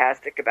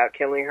sarcastic about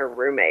killing her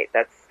roommate.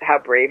 That's how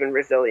brave and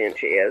resilient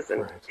she is.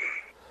 And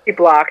she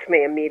blocked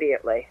me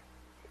immediately.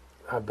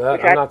 I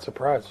bet. I'm not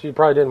surprised. She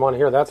probably didn't want to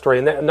hear that story.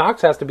 And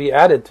Knox has to be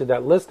added to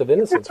that list of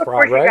Innocence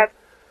fraud, right?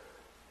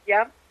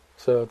 Yeah.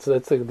 So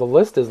the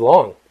list is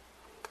long.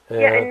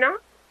 And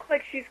Knox looks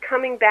like she's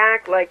coming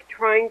back,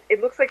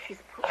 it looks like she's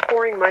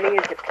pouring money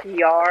into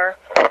PR.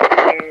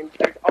 And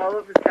there's all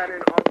of a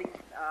sudden all these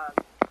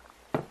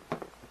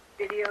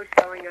videos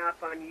showing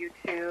up on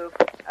YouTube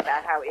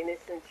about how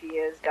innocent she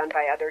is, done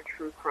by other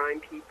true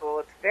crime people.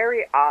 It's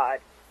very odd.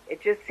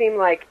 It just seemed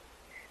like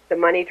the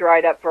money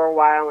dried up for a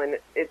while, and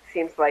it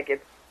seems like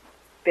it's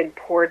been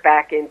poured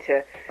back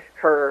into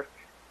her,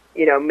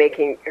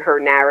 making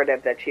her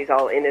narrative that she's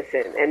all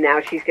innocent. And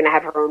now she's going to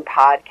have her own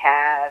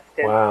podcast.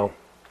 And wow.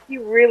 She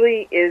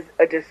really is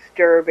a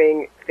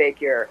disturbing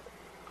figure.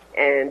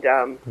 And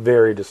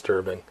very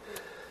disturbing.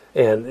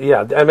 And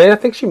yeah, I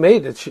think she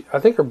made it. I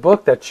think her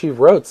book that she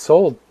wrote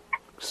sold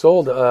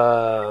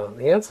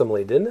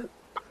handsomely, didn't it?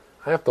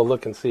 I have to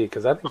look and see,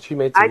 because I think she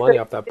made some money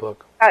off that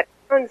book. Got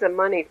tons of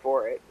money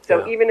for it.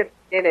 So even if it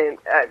didn't,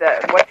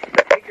 the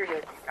figure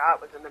that she got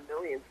was in the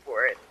millions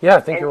for it. Yeah, I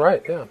think you're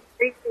right. Yeah,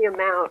 crazy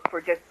amount for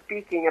just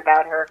speaking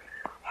about her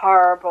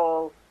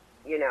horrible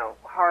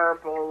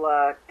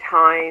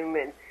time,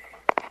 and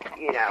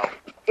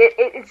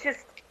it's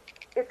just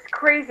it's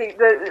crazy.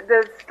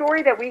 The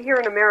story that we hear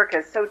in America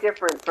is so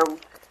different from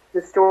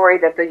the story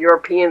that the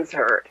Europeans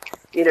heard.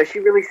 You know, she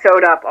really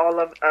sewed up all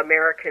of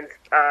Americans'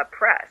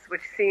 press,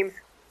 which seems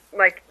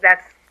like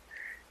that's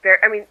very.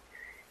 I mean,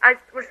 I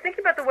was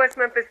thinking about the West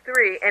Memphis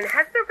Three, and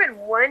has there been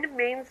one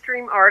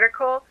mainstream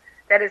article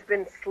that has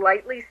been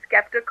slightly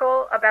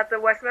skeptical about the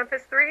West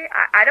Memphis Three?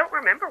 I don't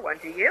remember one.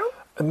 Do you?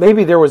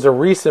 Maybe there was a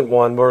recent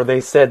one where they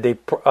said they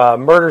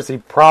murders he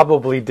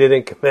probably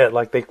didn't commit,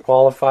 like they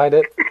qualified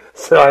it.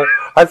 So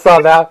I saw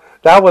that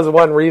was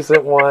one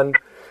recent one,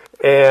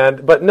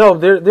 but no,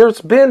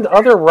 there's been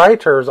other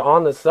writers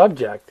on the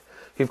subject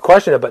who've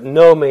questioned it, but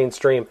no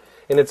mainstream,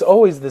 and it's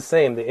always the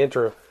same. The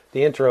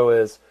intro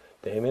is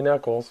Damien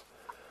Echols,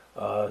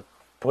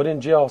 put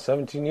in jail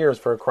 17 years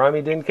for a crime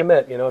he didn't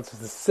commit. You know, it's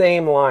the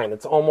same line.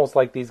 It's almost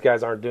like these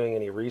guys aren't doing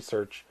any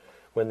research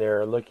when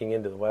they're looking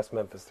into the West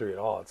Memphis 3 at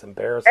all. It's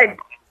embarrassing.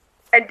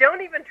 And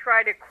don't even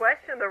try to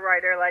question the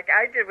writer like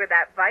I did with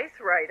that Vice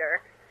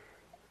writer.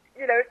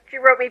 You know, she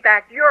wrote me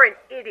back, "You're an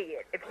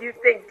idiot if you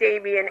think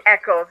Damien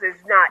Echols is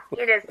not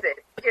innocent,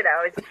 you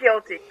know, is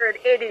guilty. You're an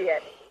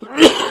idiot."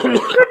 I couldn't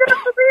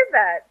believe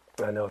that.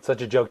 I know, it's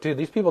such a joke, too.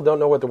 These people don't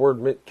know what the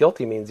word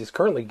guilty means. He's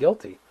currently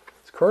guilty.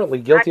 He's currently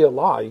guilty of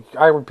law.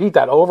 I repeat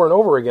that over and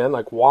over again.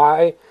 Like,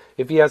 why,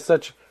 if he has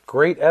such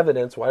great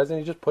evidence, why doesn't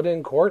he just put it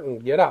in court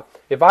and get out?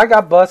 If I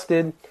got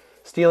busted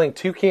stealing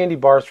 2 candy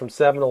bars from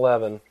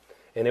 7-Eleven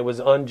and it was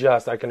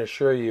unjust, I can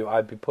assure you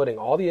I'd be putting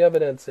all the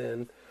evidence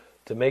in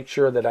to make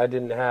sure that I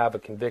didn't have a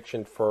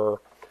conviction for,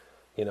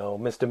 you know,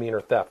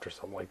 misdemeanor theft or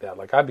something like that.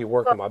 Like, I'd be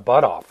working my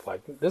butt off.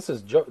 Like, this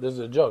is a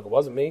joke. It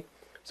wasn't me.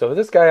 So if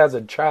this guy has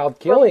a child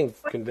killing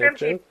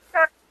conviction,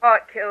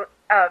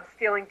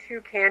 stealing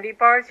 2 candy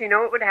bars, you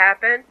know what would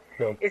happen?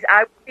 No. Is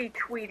I would be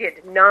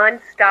tweeted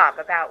nonstop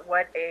about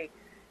what a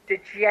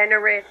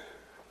degenerate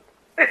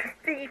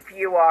thief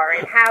you are,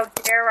 and how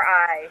dare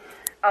I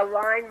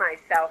align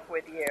myself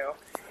with you,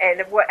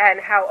 and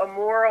how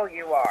immoral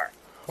you are.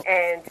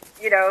 And,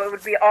 you know, it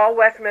would be all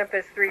West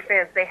Memphis 3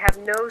 fans. They have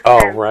no sense.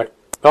 Oh, right.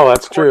 Oh,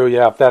 that's true.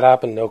 Yeah, if that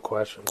happened, no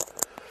question.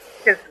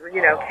 Because,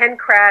 you know, Ken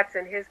Kratz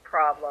and his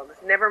problems,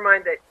 never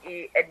mind that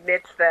he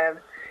admits them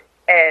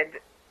and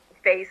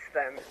face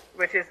them,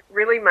 which is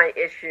really my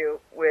issue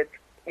with,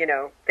 you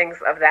know, things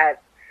of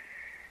that,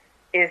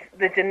 is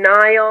the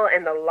denial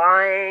and the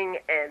lying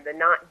and the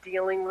not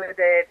dealing with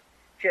it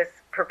just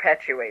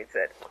perpetuates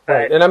it.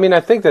 Right. And I mean, I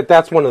think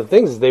that's one of the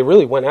things is they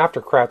really went after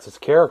Kratz's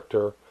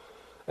character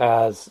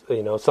as,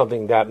 you know,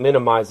 something that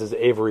minimizes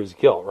Avery's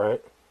guilt,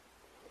 right?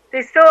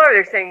 They still are.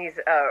 They're saying he's,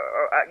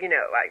 you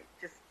know, like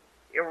just,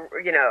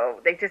 you know,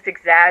 they just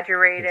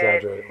exaggerate it.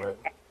 Exaggerate, right?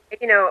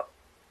 You know,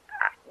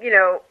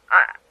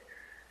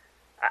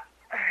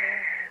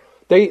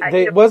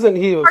 wasn't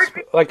he was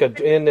like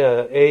in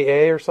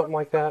AA or something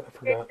like that? I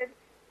forgot.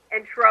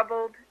 And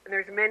troubled. And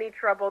there's many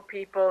troubled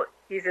people.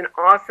 He's an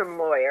awesome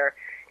lawyer,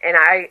 and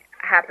I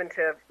happen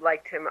to have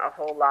liked him a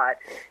whole lot.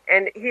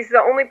 And he's the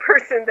only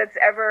person that's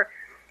ever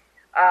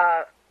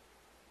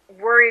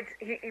worried.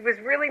 He was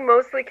really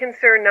mostly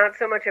concerned not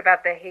so much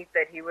about the hate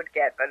that he would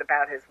get, but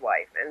about his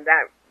wife, and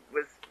that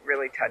was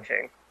really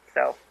touching.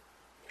 So,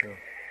 yeah. I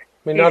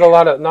mean, not a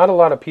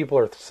lot of people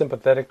are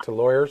sympathetic to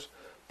lawyers,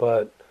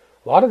 but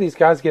a lot of these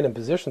guys get in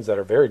positions that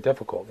are very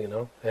difficult, you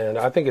know. And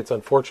I think it's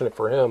unfortunate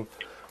for him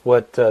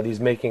what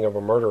these Making of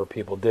a Murderer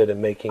people did in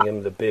making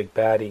him the big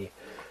baddie.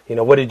 You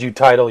know, what did you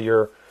title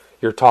your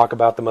talk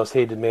about the most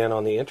hated man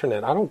on the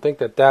internet? I don't think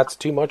that's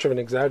too much of an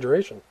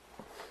exaggeration.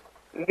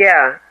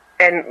 Yeah,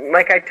 and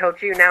like I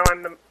told you, now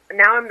I'm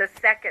the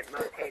second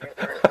most hated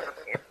person on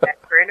the internet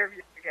for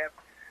interviews.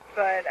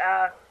 But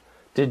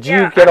did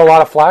you get a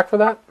lot of flack for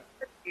that?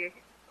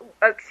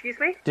 Excuse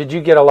me? Did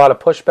you get a lot of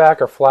pushback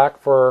or flack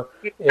for?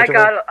 I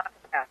got.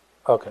 Yeah.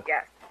 Okay.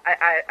 Yes,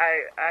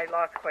 I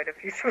lost quite a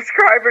few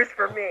subscribers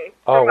for me.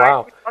 Oh,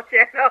 wow. My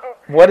channel.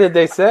 What did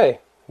they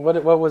say?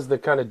 What was the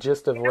kind of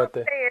gist of what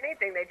they? They don't say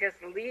anything. They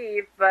just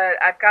leave. But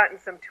I've gotten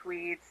some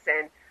tweets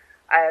and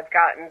I've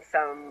gotten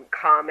some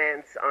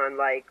comments on,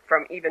 like,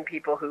 from even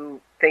people who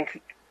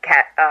think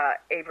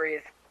Avery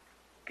is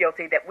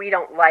guilty, that we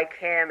don't like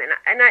him,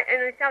 and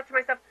I thought to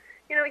myself,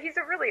 you know, he's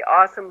a really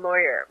awesome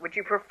lawyer. Would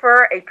you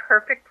prefer a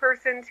perfect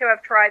person to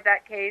have tried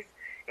that case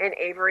and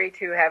Avery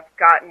to have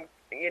gotten,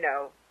 you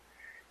know,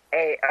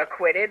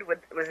 acquitted?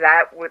 Was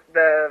that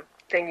the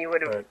thing you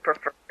would have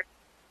preferred?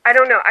 I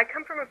don't know. I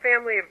come from a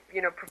family of,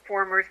 you know,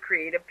 performers,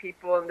 creative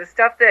people, and the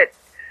stuff that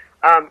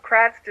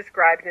Kratz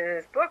described in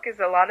his book is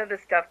a lot of the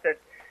stuff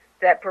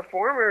that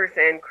performers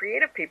and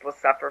creative people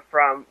suffer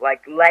from,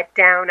 like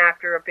letdown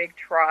after a big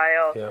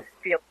trial,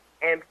 feel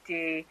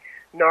empty,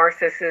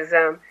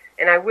 narcissism.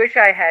 And I wish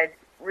I had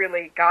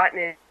really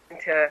gotten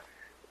into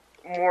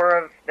more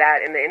of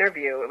that in the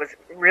interview. It was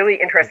really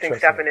interesting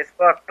stuff in his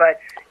book,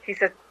 but he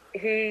said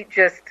he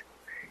just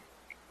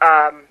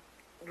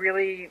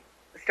really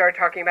started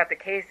talking about the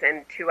case,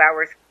 and 2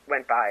 hours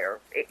went by, or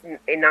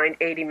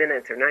 80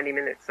 minutes or 90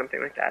 minutes,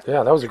 something like that.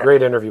 Yeah, that was a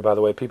great interview, by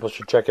the way. People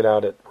should check it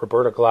out at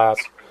Roberta Glass,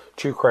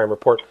 True Crime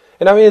Report.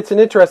 And I mean, it's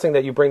interesting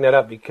that you bring that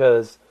up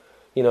because,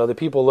 The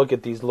people look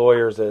at these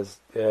lawyers as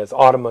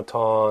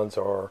automatons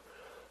or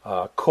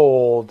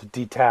cold,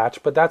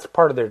 detached, but that's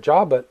part of their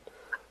job. But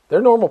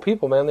they're normal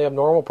people, man. They have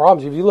normal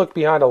problems. If you look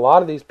behind a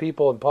lot of these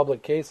people in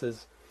public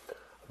cases,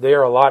 they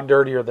are a lot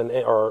dirtier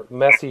or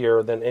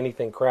messier than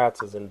anything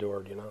Kratz has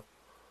endured.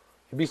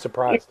 You'd be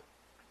surprised.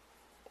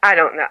 I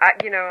don't know.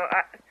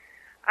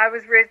 I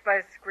was raised by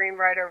a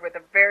screenwriter with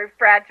a very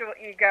fragile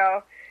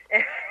ego,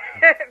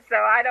 so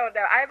I don't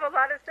know. I have a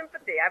lot of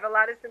sympathy. I have a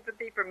lot of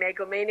sympathy for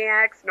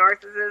megalomaniacs,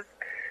 narcissists,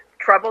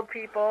 troubled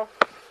people.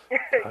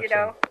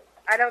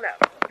 I don't know.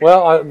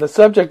 Well, the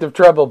subject of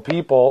troubled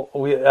people,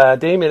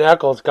 Damien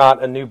Eccles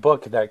got a new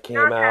book that came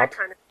out. Not that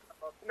kind of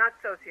troubled. Not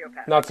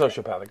sociopathic. Not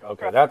sociopathic.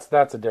 Okay,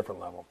 that's a different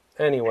level.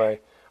 Anyway,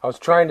 I was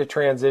trying to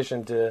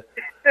transition to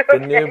the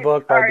new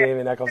book by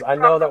Damien Eccles. I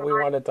know that we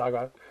want to talk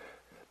about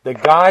The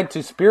Guide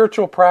to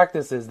Spiritual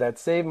Practices That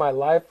Saved My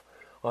Life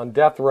on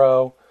Death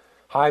Row,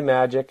 High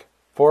Magic,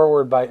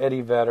 forward by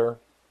Eddie Vedder.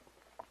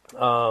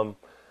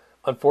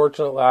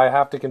 Unfortunately, I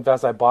have to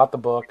confess I bought the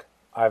book.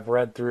 I've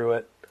read through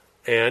it.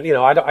 And,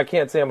 I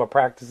can't say I'm a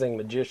practicing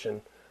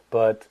magician,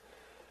 but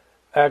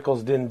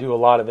Eccles didn't do a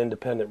lot of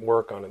independent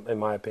work on it, in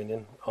my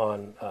opinion,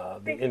 on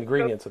the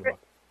ingredients of the book.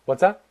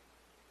 What's that?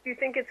 Do you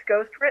think it's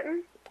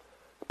ghostwritten?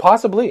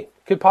 Possibly.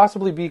 Could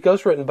possibly be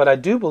ghostwritten, but I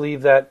do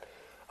believe that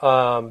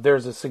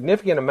there's a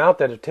significant amount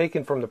that are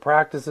taken from the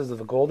practices of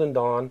the Golden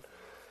Dawn,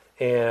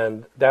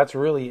 and that's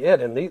really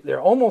it. And they're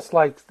almost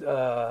like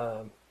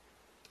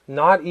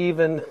not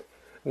even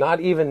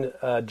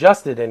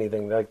adjusted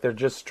anything. Like they're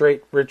just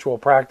straight ritual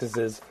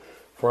practices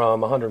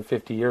from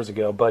 150 years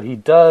ago. But he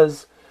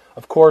does,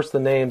 of course, the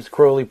names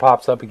Crowley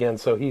pops up again.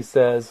 So he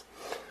says,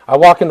 I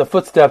walk in the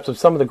footsteps of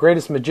some of the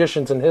greatest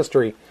magicians in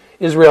history.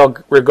 Israel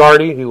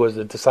Regardie, who was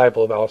a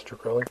disciple of Aleister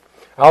Crowley.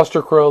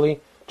 Aleister Crowley,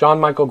 John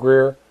Michael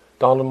Greer,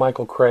 Donald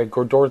Michael Craig,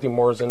 Dorothy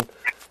Morrison,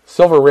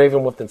 Silver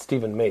Ravenwolf, and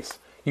Stephen Mace.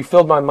 You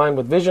filled my mind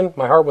with vision,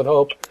 my heart with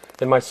hope,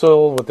 and my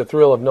soul with the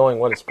thrill of knowing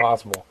what is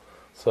possible.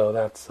 So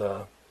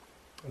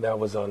that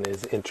was on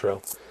his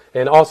intro.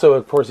 And also,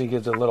 of course, he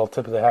gives a little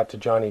tip of the hat to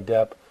Johnny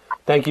Depp.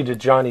 Thank you to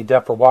Johnny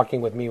Depp for walking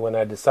with me when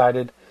I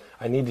decided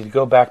I needed to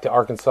go back to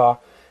Arkansas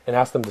and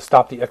ask them to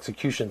stop the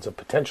executions of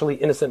potentially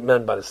innocent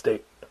men by the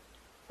state.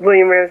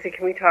 William Ramsey,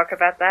 can we talk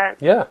about that?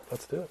 Yeah,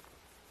 let's do it.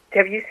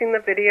 Have you seen the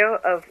video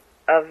of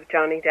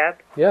Johnny Depp?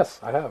 Yes,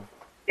 I have.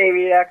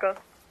 Damien Eccles?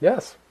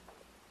 Yes.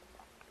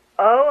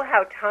 Oh,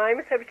 how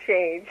times have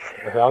changed.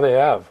 How they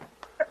have.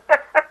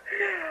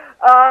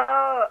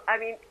 Oh, I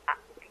mean,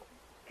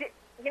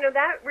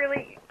 that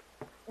really,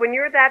 when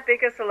you're that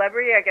big a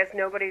celebrity, I guess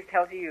nobody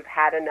tells you you've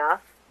had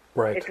enough.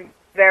 Right. It's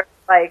very,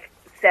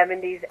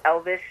 70s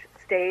Elvish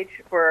stage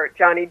for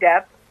Johnny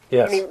Depp.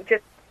 Yes. I mean,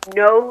 just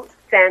no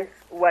sense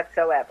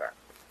whatsoever.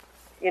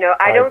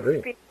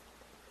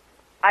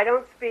 I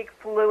don't speak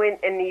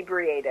fluent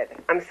inebriated.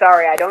 I'm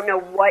sorry, I don't know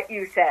what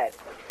you said,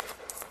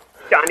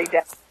 Johnny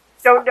Depp.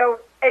 Don't know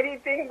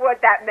anything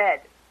what that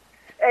meant.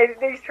 And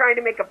he's trying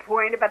to make a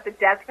point about the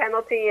death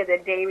penalty, and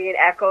then Damien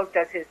Eccles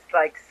does his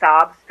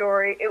sob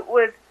story. It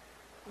was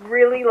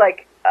really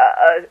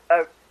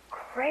a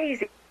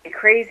crazy,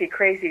 crazy,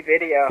 crazy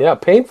video. Yeah,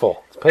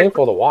 painful. It's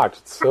painful to watch.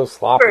 It's so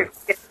sloppy.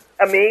 It's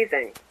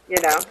amazing,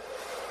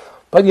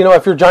 But,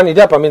 if you're Johnny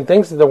Depp, I mean,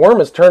 the worm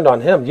has turned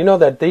on him. You know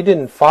that they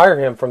didn't fire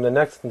him from the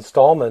next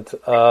installment,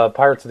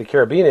 Pirates of the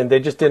Caribbean, and they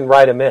just didn't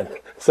write him in.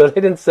 So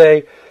they didn't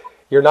say,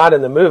 you're not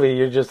in the movie,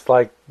 you're just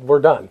we're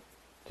done.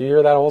 Do you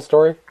hear that whole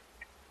story?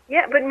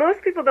 Yeah, but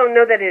most people don't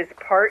know that his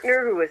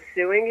partner who was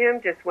suing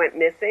him just went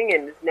missing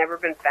and has never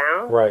been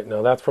found. Right,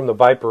 no, that's from the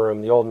Viper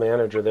Room, the old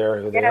manager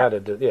there who they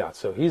had to,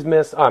 so he's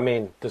missed. I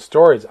mean, the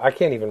stories, I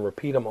can't even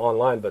repeat them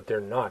online, but they're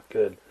not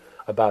good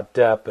about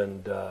Depp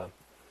and,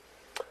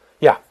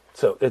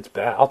 so it's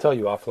bad. I'll tell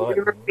you offline.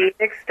 River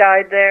Phoenix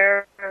died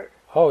there.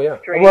 Oh, yeah.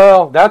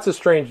 Well, that's a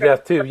strange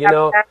death, too.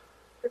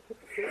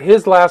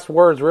 His last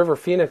words, River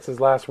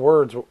Phoenix's last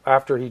words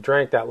after he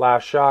drank that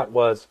last shot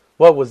was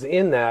what was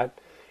in that.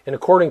 And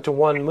according to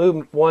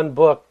one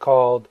book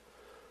called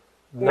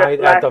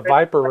Night at the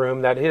Viper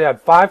Room, that it had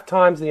 5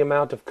 times the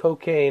amount of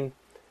cocaine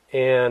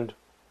and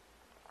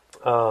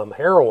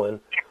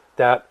heroin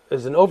that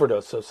is an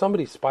overdose. So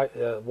somebody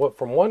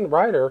from one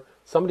writer,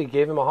 somebody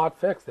gave him a hot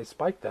fix. They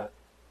spiked that.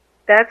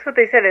 That's what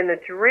they said in the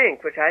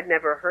drink, which I'd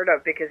never heard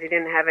of because he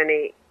didn't have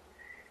any,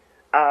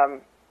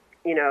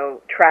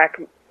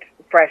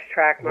 fresh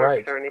track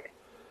marks or anything.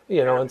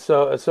 And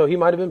so he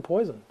might have been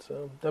poisoned.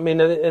 So I mean,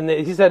 and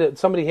he said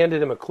somebody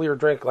handed him a clear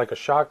drink, like a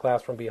shot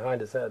glass, from behind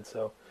his head.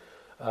 So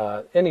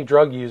any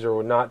drug user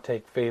would not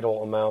take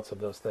fatal amounts of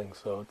those things.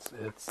 So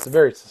it's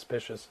very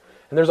suspicious.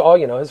 And there's all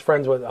his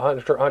friends with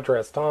Hunter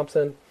S.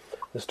 Thompson,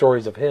 the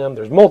stories of him.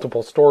 There's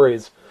multiple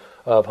stories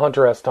of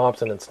Hunter S.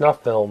 Thompson in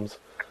snuff films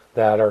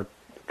that are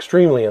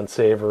extremely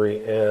unsavory,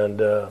 and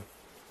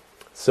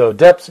so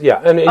Depp's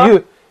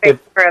Hunter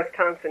S.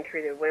 Thompson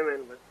treated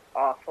women was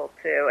awful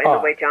too, and the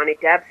way Johnny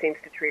Depp seems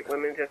to treat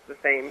women just the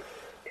same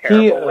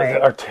terrible way.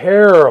 Are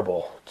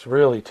terrible. It's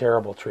really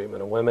terrible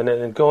treatment of women,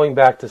 and going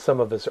back to some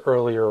of his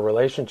earlier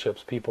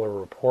relationships, people are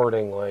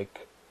reporting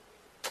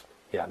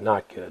Yeah,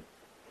 not good.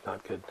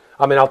 Not good.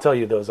 I mean, I'll tell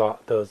you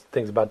those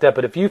things about Depp,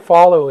 but if you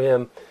follow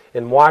him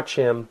and watch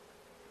him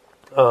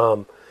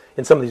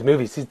in some of these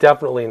movies, he's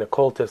definitely an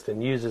occultist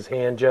and uses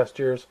hand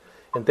gestures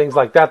and things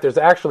like that. There's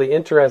actually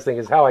interesting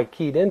is how I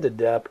keyed into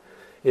Depp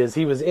is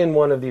he was in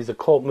one of these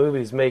occult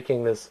movies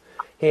making this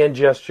hand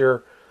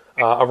gesture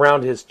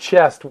around his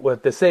chest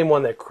with the same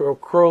one that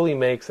Crowley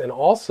makes, and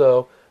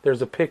also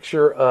there's a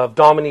picture of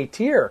Dominique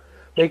Tier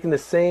making the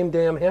same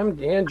damn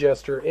hand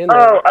gesture in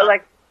there. Oh,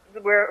 like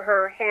where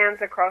her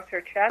hands across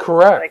her chest?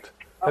 Correct.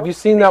 Like, Have you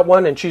seen that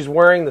one? And she's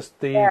wearing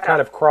the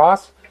kind of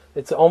cross.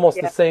 It's almost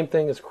Yeah. the same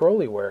thing as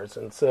Crowley wears.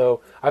 And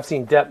so I've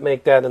seen Depp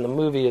make that in the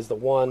movie as the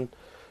one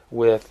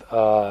with,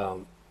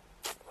 oh,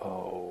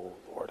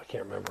 Lord, I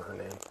can't remember her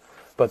name.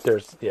 But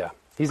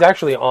he's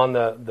actually on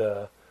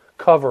the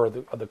cover,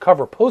 the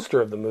cover poster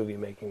of the movie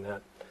making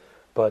that.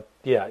 But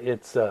yeah,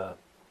 it's,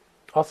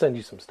 I'll send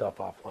you some stuff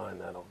offline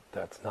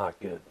that's not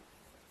good.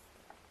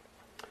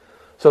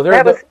 So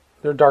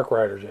they're Dark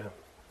Riders, yeah.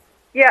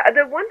 Yeah,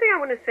 the one thing I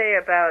want to say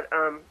about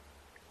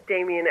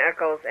Damien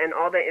Eccles and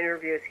all the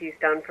interviews he's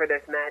done for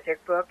this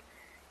magic book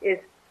is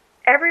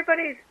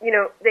everybody's,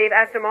 they've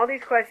asked him all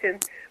these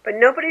questions, but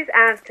nobody's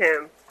asked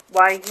him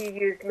why he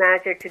used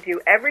magic to do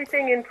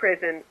everything in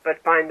prison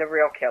but find the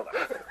real killer.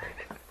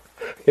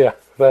 Yeah,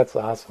 that's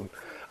awesome.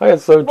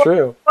 That's so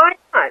true. Why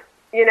not,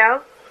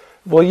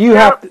 Well, you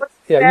have to,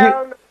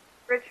 no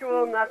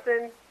ritual,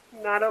 nothing,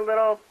 not a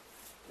little,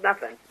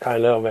 nothing. I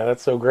know, man.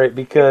 That's so great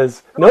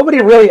because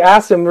nobody really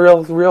asked him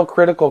real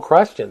critical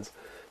questions.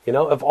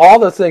 Of all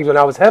those things, when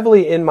I was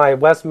heavily in my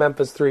West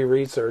Memphis 3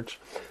 research,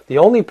 the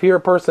only peer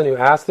person who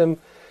asked him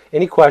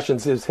any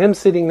questions is him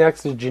sitting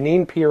next to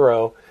Janine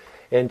Pirro,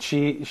 and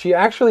she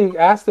actually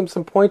asked him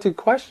some pointed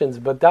questions.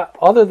 But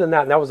other than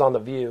that, and that was on The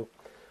View.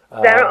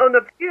 On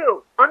the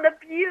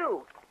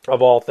View.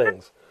 Of all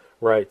things,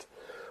 right.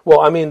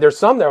 Well, I mean, there's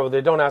some there where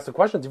they don't ask the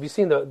questions. Have you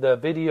seen the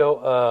video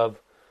of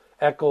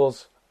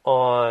Eccles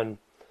on,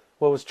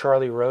 what was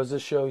Charlie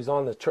Rose's show? He's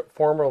on the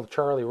former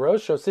Charlie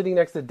Rose show sitting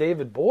next to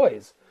David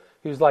Boies,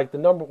 who's like the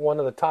one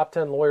of the top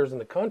 10 lawyers in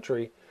the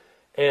country.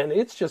 And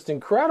it's just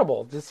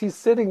incredible. He's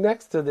sitting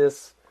next to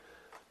this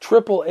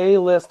triple A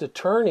list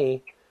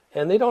attorney,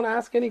 and they don't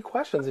ask any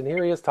questions. And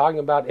here he is talking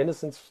about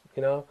innocence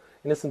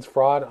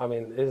fraud. I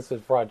mean,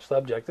 innocence fraud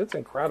subject. It's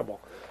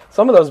incredible.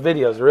 Some of those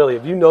videos, really,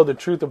 if you know the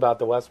truth about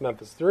the West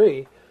Memphis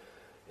 3,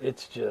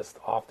 it's just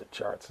off the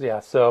charts. Yeah,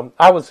 so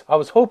I was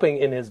hoping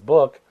in his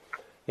book,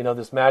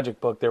 this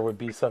magic book, there would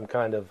be some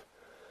kind of,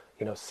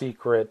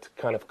 secret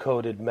kind of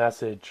coded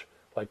message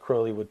like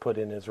Crowley would put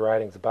in his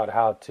writings about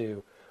how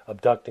to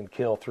abduct and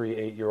kill 3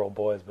 8-year-old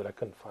boys, but I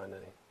couldn't find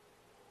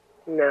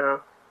any.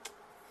 No.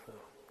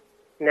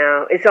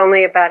 No, it's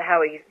only about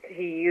how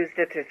he used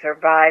it to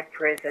survive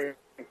prison.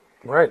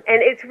 Right.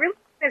 And it's really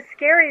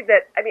scary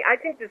that, I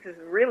think this is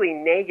really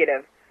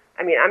negative.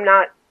 I'm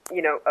not,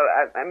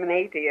 I'm an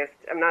atheist.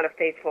 I'm not a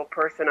faithful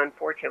person,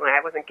 unfortunately.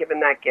 I wasn't given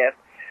that gift.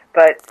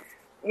 But,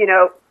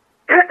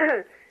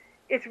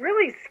 it's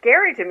really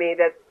scary to me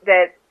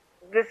that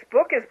this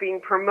book is being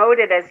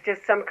promoted as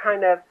just some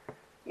kind of,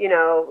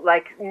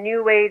 like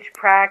New Age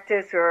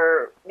practice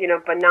or,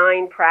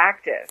 benign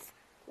practice,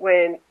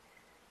 when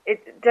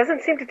it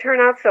doesn't seem to turn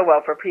out so well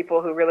for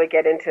people who really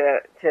get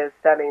into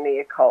studying the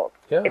occult.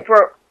 Yeah. If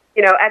we're,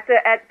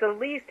 at the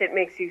least, it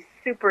makes you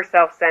super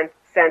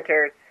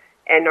self-centered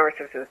and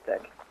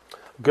narcissistic.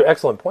 Good,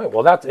 excellent point.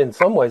 Well, that's in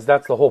some ways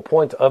that's the whole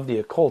point of the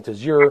occult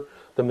is you're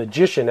the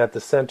magician at the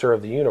center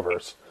of the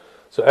universe.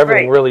 So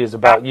everything really is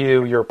about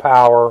you, your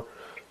power,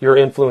 your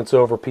influence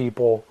over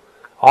people.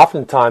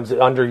 Oftentimes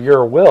under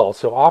your will.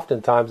 So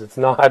oftentimes it's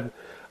not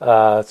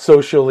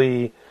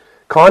socially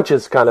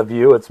conscious kind of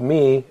view. It's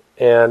me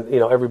and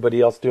everybody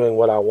else doing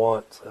what I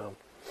want. So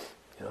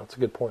it's a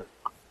good point.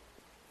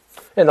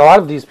 And a lot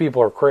of these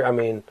people are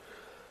crazy.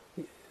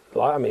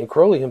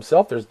 Crowley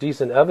himself, there's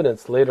decent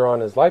evidence later on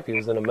in his life. He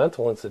was in a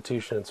mental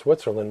institution in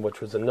Switzerland, which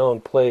was a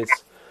known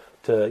place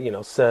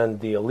to,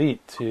 send the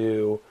elite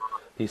to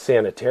these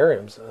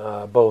sanitariums.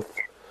 Both,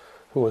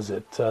 who was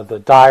it?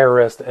 The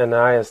diarist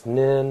Anais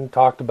Nin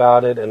talked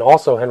about it, and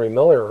also Henry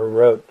Miller, who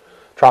wrote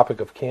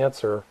Tropic of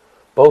Cancer,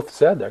 both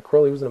said that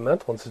Crowley was in a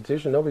mental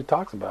institution. Nobody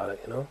talks about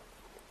it,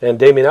 And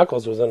Damien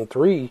Eccles was in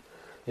 3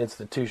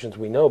 institutions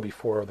we know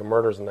before the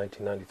murders in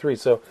 1993.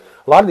 So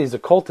a lot of these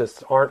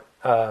occultists aren't,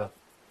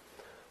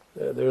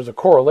 there's a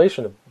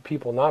correlation of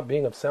people not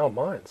being of sound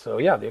mind. So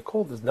yeah, the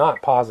occult is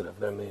not positive.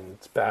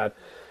 It's bad.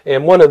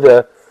 And one of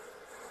the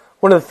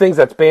things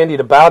that's bandied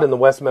about in the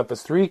West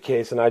Memphis 3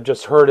 case, and I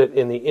just heard it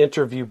in the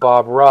interview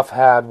Bob Ruff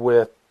had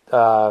with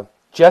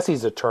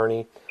Jesse's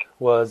attorney,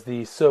 was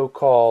the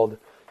so-called,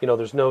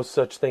 there's no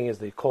such thing as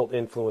the occult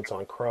influence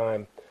on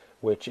crime,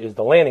 which is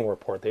the Lanning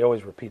Report. They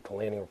always repeat the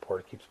Lanning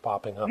Report. It keeps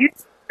popping up. You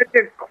did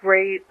a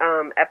great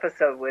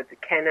episode with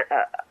Ken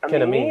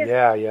Amin.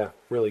 Yeah,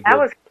 really good. That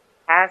was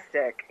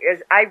fantastic.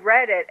 I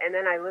read it, and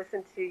then I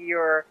listened to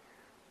your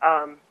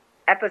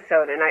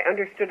episode, and I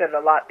understood it a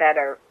lot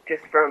better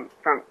just from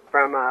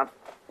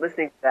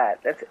listening to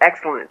that. That's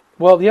excellent.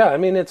 Well, yeah, I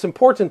mean, it's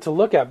important to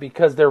look at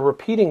because they're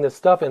repeating this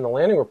stuff in the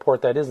landing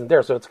report that isn't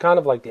there. So it's kind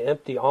of like the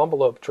empty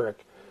envelope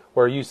trick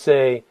where you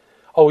say,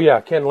 oh, yeah,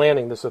 Ken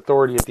Lanning, this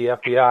authority at the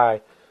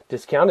FBI,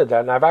 discounted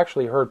that. And I've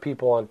actually heard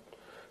people on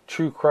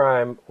True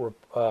Crime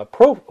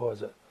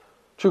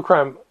True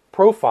Crime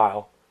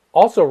Profile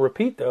also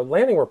repeat the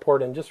landing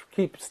report and just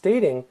keep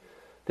stating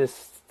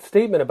this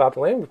statement about the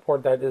landing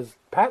report that is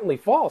patently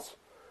false.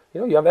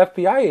 You have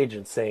FBI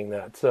agents saying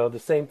that. So the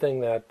same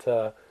thing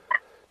that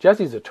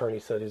Jesse's attorney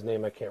said, his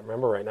name I can't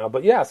remember right now.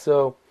 But yeah,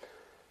 so,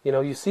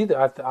 you see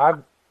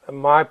that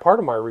my part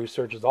of my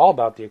research is all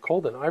about the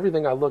occult, and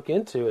everything I look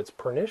into, it's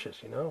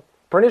pernicious,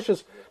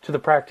 Pernicious to the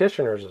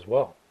practitioners as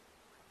well.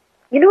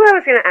 You know what I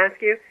was going to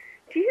ask you?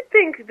 Do you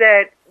think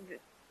that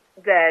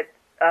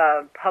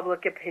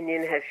public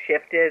opinion has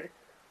shifted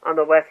on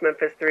the West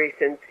Memphis Three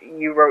since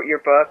you wrote your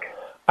book?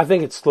 I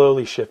think it's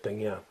slowly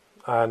shifting, yeah.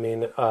 I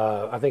mean,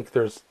 I think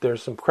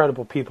there's some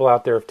credible people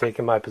out there who have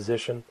taken my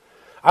position.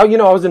 I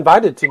was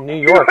invited to New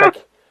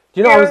York.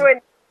 You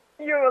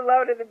were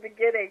alone in the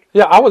beginning.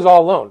 Yeah, I was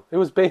all alone. It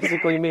was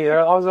basically me.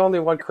 I was the only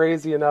one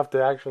crazy enough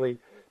to actually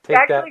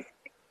take that.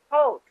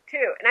 Cult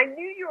too, and I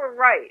knew you were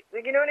right.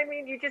 You know what I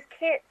mean? You just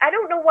can't. I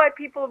don't know why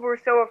people were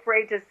so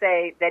afraid to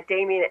say that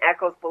Damien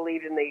Echols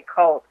believed in the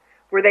occult.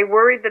 Were they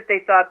worried that they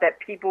thought that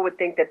people would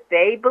think that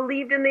they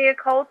believed in the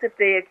occult if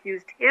they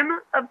accused him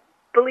of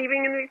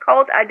believing in the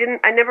occult? I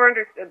never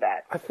understood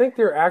that. I think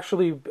they're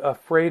actually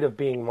afraid of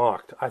being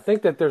mocked. I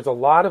think that there's a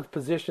lot of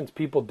positions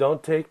people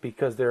don't take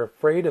because they're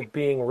afraid of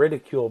being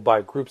ridiculed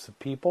by groups of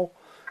people.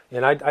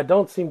 And I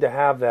don't seem to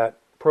have that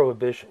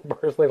prohibition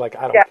personally. Like,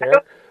 I don't care. I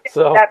don't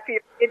so that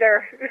fear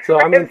either. So,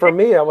 I mean, for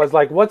me, I was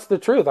like, what's the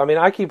truth? I mean,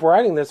 I keep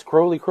writing this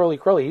Crowley.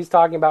 He's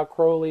talking about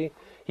Crowley.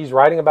 He's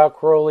writing about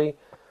Crowley.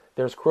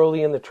 There's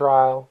Crowley in the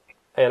trial.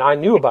 And I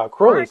knew about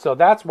Crowley. So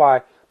that's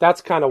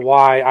kind of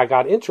why I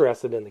got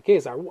interested in the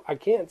case. I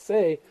can't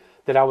say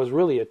that I was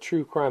really a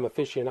true crime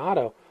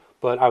aficionado,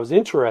 but I was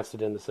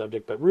interested in the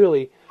subject. But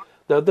really,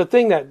 the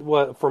thing that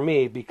for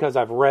me, because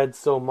I've read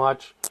so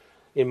much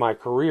in my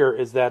career,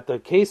 is that the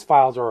case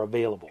files are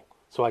available.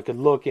 So I could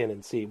look in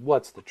and see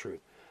what's the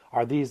truth.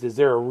 Is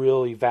there a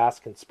really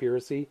vast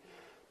conspiracy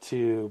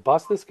to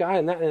bust this guy?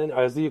 And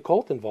is the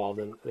occult involved?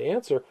 And the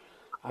answer,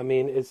 I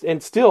mean,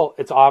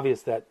 it's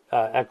obvious that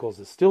Echols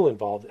is still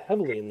involved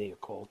heavily in the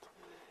occult.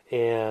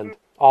 And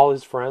all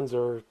his friends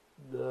are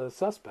the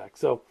suspects.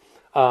 So,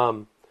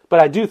 but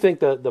I do think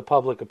that the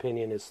public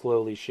opinion is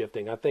slowly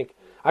shifting. I think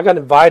I got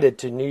invited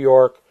to New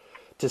York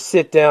to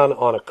sit down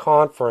on a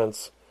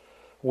conference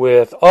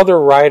with other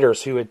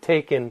writers who had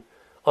taken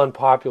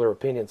unpopular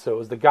opinions. So it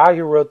was the guy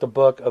who wrote the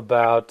book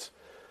about,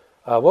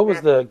 what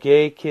was the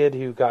gay kid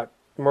who got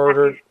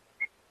murdered?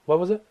 What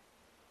was it?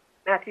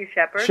 Matthew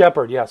Shepard.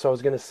 Shepard, yeah. So I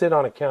was going to sit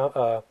on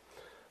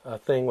a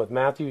thing with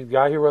Matthew, the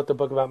guy who wrote the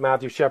book about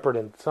Matthew Shepard,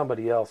 and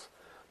somebody else,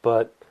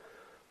 but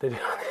they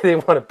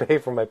didn't want to pay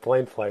for my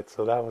plane flight,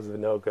 so that was a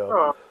no-go.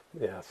 Oh,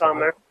 yeah,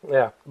 bummer.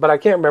 Yeah, but I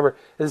can't remember.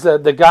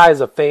 The guy is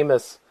a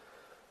famous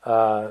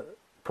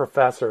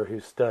professor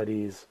who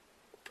studies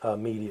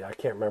media. I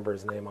can't remember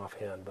his name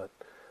offhand, but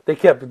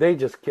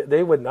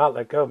they would not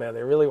let go, man.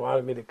 They really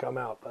wanted me to come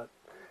out, but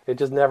it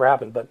just never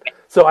happened. But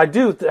so and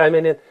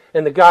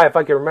the guy, if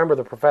I can remember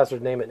the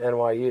professor's name at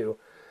NYU,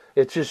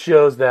 it just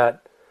shows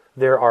that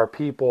there are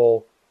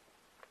people,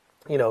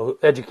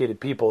 educated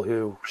people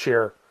who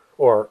share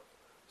or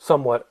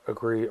somewhat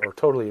agree or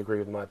totally agree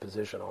with my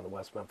position on the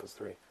West Memphis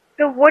Three.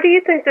 So what do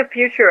you think the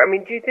future,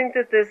 do you think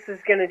that this is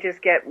going to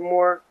just get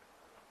more,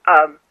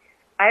 I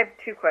have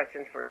two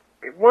questions for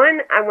you.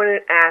 One, I want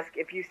to ask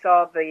if you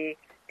saw the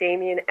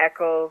Damien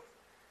Echols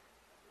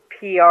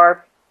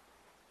PR,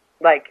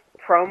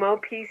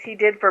 promo piece he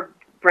did for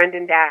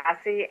Brendan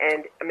Dassey,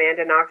 and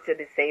Amanda Knox did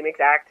the same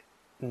exact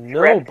script.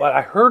 No, but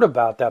I heard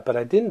about that, but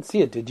I didn't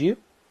see it. Did you?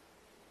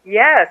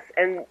 Yes,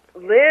 and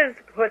Liz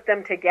put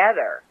them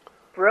together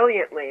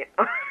brilliantly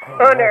on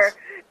her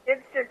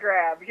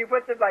Instagram. She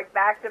puts them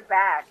back to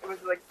back. It was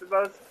the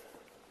most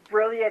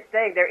brilliant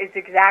thing. It's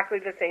exactly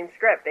the same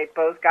script. They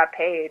both got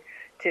paid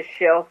to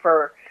shill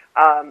for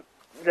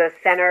the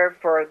Center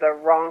for the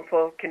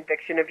Wrongful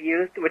Conviction of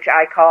Youth, which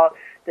I call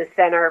the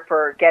Center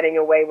for Getting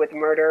Away with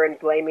Murder and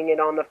Blaming It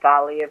on the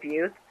Folly of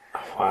Youth.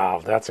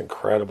 Wow, that's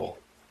incredible.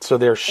 So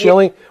they're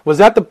shilling. Is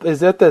that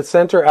the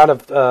center out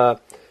of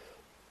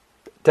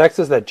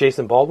Texas that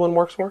Jason Baldwin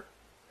works for?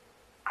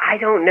 I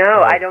don't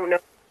know. I don't know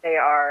if they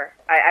are.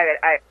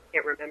 I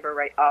can't remember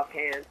right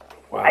offhand.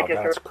 Wow,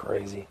 that's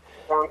crazy.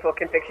 Wrongful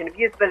conviction of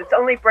youth, but it's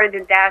only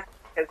Brendan Dassey,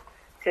 because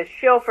to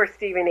shill for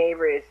Stephen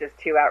Avery is just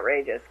too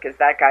outrageous, because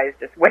that guy is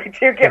just way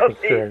too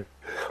guilty. Sure.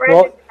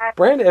 Well,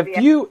 Brandon, if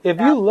you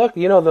look,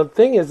 the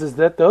thing is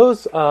that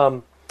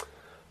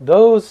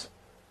those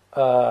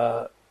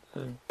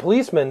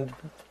policemen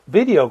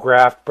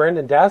videographed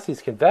Brendan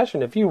Dassey's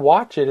confession. If you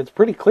watch it, it's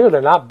pretty clear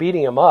they're not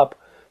beating him up.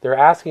 They're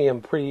asking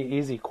him pretty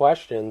easy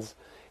questions.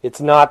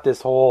 It's not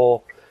this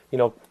whole,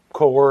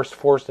 coerced,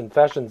 forced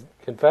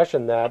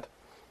confession that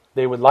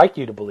they would like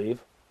you to believe.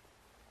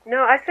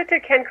 No, I said to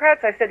Ken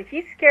Kratz, I said,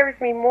 he scares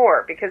me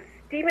more because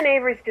Stephen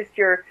Avery's just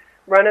your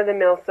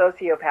run-of-the-mill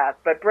sociopath.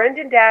 But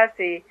Brendan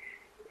Dassey,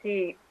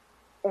 he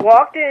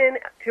walked in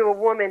to a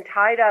woman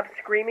tied up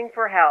screaming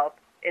for help,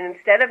 and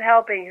instead of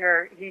helping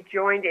her, he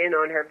joined in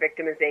on her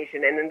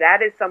victimization. And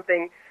that is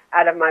something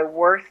out of my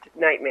worst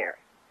nightmares.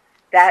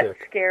 That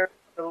Sick. scares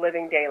the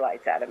living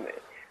daylights out of me.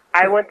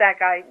 I want that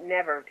guy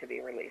never to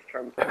be released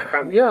from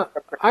Yeah,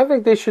 I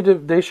think they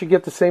should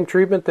get the same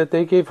treatment that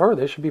they gave her.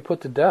 They should be put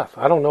to death.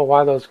 I don't know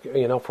why those,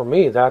 for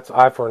me, that's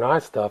eye for an eye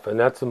stuff, and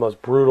that's the most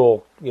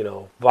brutal,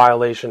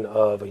 violation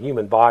of a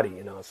human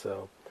body,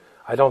 so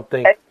I don't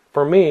think,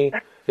 for me,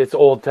 it's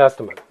Old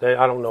Testament.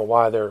 I don't know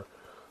why they're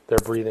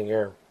breathing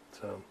air,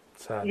 so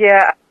sad.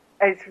 Yeah,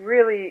 it's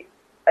really,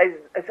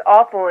 it's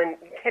awful, and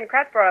Ken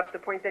Kratz brought up the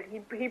point that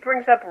he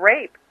brings up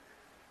rape,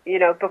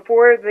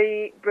 before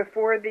the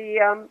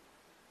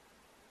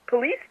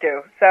police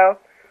do. So.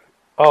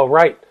 Oh,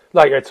 right.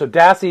 So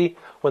Dassey,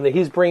 when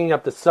he's bringing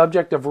up the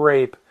subject of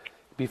rape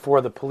before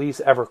the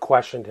police ever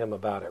questioned him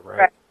about it, right?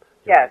 Right.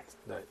 Yes.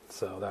 Right.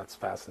 So that's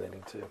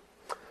fascinating too.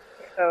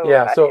 So,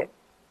 Yeah. So,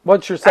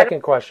 what's your second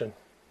question?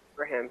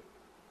 For him.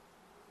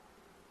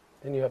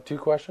 Then you have two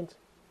questions.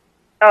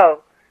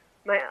 Oh,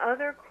 my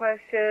other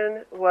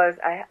question was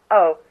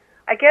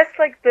I guess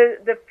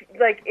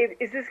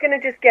is this going to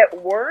just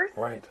get worse?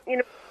 Right.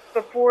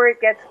 Before it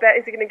gets better,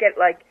 is it going to get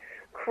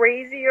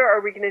crazier?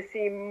 Are we going to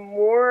see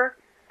more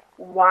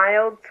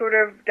wild sort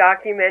of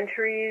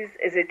documentaries?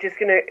 Is it just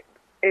going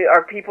to?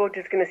 Are people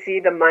just going to see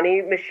the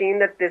money machine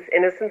that this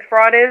Innocence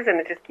fraud is, and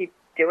it just keep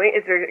doing?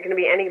 Is there going to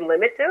be any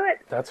limit to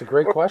it? That's a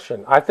great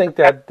question. I think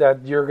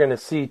that you're going to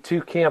see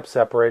two camps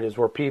separated,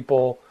 where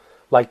people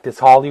like this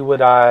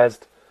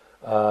Hollywoodized,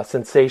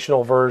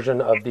 sensational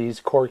version of these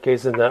court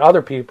cases, and then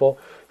other people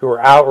who are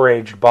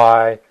outraged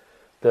by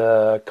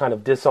the kind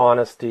of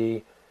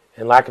dishonesty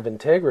and lack of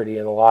integrity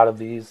in a lot of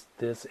this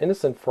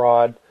innocence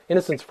fraud.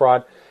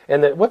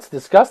 And what's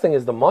disgusting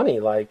is the money.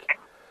 Like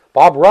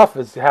Bob Ruff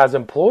has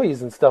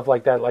employees and stuff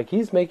like that. Like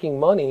he's making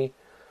money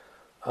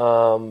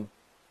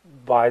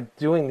by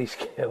doing these,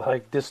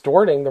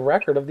 distorting the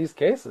record of these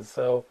cases.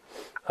 So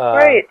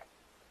right.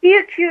 He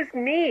accused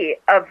me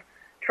of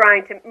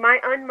trying to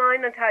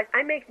unmonetize.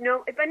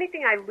 If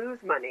anything, I lose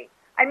money.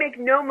 I make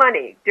no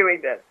money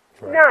doing this.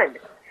 Right. None.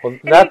 Well,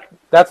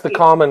 that's the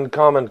common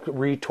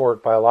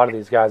retort by a lot of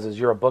these guys is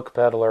you're a book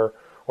peddler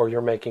or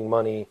you're making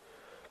money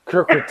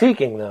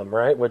critiquing them,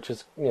 right? Which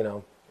is, I don't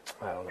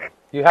know.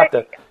 You have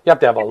to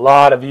have a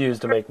lot of views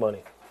to make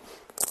money.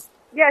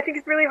 Yeah, I think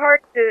it's really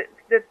hard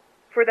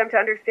for them to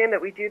understand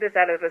that we do this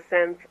out of a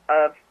sense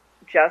of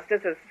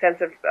justice, a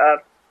sense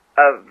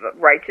of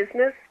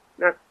righteousness.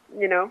 Not,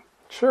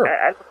 Sure.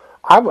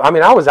 I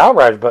was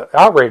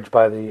outraged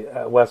by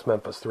the West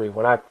Memphis 3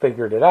 when I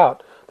figured it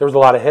out. There was a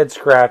lot of head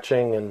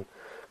scratching and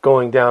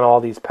going down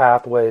all these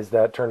pathways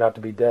that turned out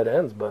to be dead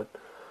ends. But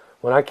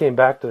when I came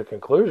back to the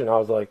conclusion, I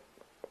was like,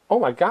 "Oh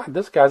my God,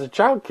 this guy's a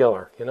child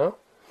killer,"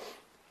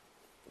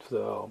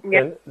 So,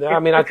 yeah.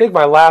 And I think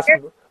my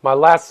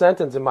last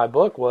sentence in my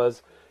book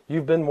was,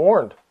 "You've been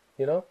warned."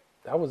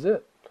 That was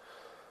it.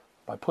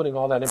 By putting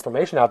all that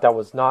information out, that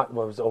was not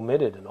what was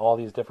omitted in all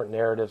these different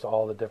narratives,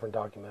 all the different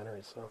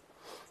documentaries. So.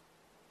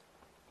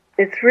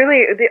 It's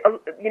really,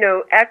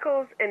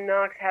 Eccles and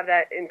Knox have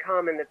that in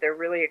common, that they're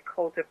really a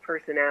cult of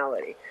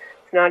personality.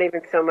 It's not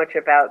even so much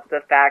about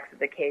the facts of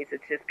the case,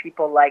 it's just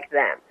people like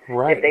them.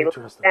 Right, if they look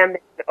at them,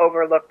 they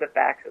overlook the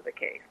facts of the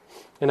case.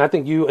 And I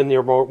think you, in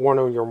one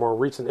of your more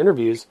recent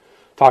interviews,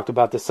 talked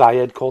about the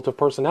Syed cult of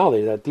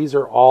personality, that these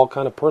are all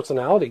kind of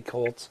personality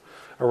cults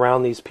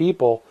around these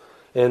people.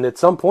 And at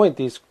some point,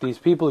 these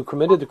people who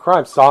committed the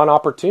crime saw an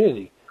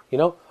opportunity.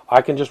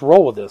 I can just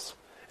roll with this.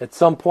 At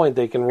some point,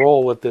 they can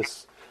roll with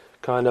this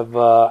kind of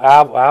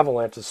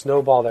avalanche, a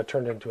snowball that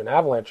turned into an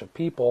avalanche of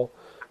people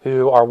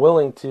who are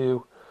willing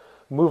to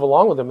move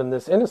along with them in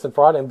this innocent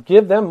fraud and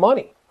give them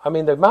money. I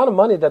mean, the amount of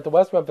money that the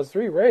West Memphis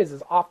 3 raised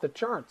is off the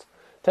charts.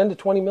 $10 to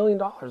 $20 million.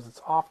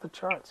 It's off the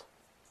charts.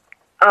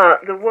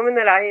 The woman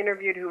that I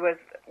interviewed who was,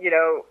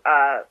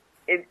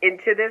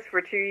 into this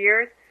for 2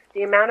 years,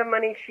 the amount of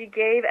money she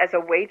gave as a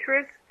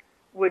waitress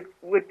would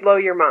blow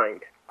your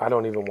mind. I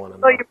don't even want to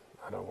know. I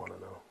don't want to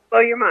know.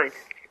 Blow your mind.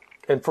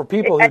 And for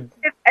people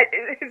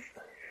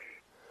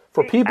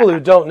who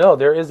don't know,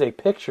 there is a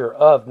picture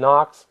of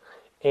Knox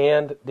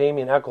and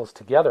Damien Eccles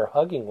together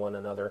hugging one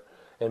another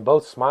and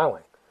both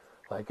smiling.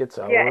 Like it's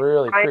a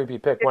really creepy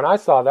pic. When I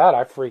saw that,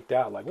 I freaked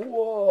out. Like,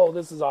 whoa,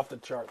 this is off the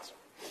charts.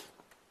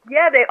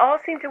 Yeah, they all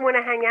seem to want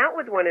to hang out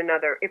with one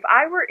another. If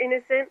I were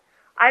innocent,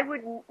 I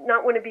would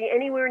not want to be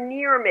anywhere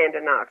near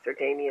Amanda Knox or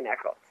Damien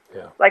Eccles.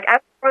 Yeah. Like, I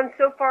would run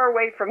so far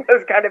away from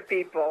those kind of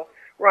people.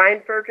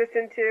 Ryan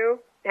Ferguson, too,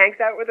 hangs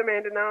out with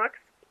Amanda Knox.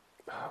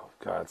 Oh,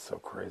 God, it's so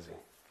crazy.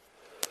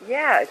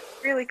 Yeah, it's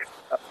really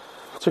cool.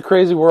 It's a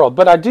crazy world.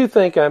 But I do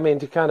think,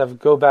 to kind of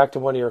go back to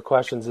one of your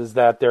questions, is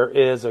that there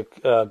is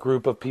a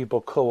group of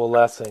people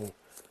coalescing,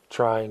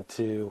 trying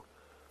to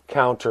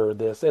counter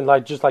this. And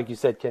just like you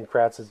said, Ken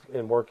Kratz is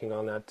working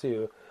on that,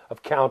 too,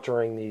 of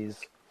countering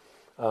these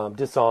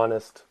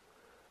dishonest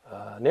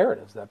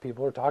narratives that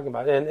people are talking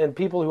about, and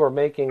people who are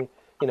making,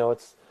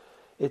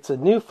 it's a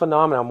new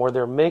phenomenon where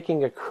they're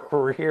making a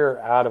career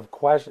out of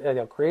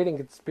creating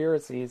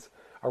conspiracies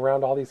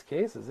around all these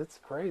cases. It's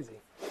crazy.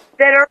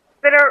 That are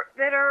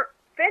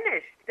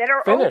finished, that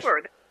are Finished.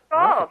 over,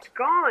 solved,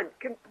 right.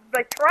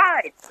 Gone,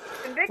 tried,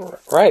 convicted.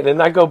 Right,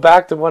 and I go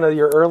back to one of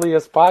your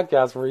earliest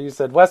podcasts where you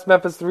said West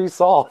Memphis 3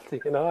 solved.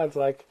 It's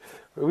like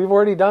we've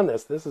already done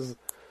this. This is.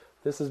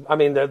 I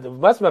mean, the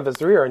West Memphis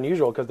 3 are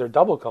unusual because they're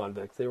double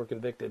convicts. They were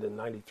convicted in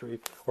 93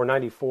 or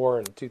 94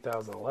 and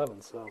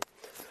 2011. So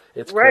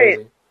it's crazy.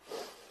 Right.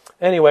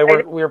 Anyway,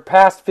 we're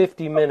past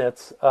 50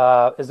 minutes.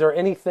 Is there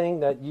anything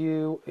that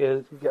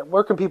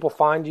where can people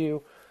find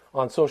you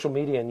on social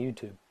media and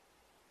YouTube?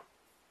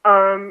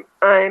 I'm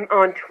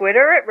on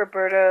Twitter at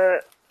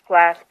Roberta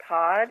Glass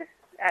Pod,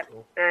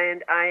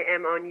 and I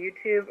am on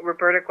YouTube,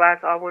 Roberta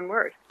Glass, all one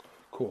word.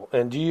 Cool.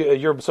 And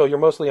you're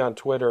mostly on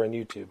Twitter and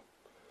YouTube?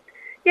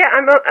 Yeah,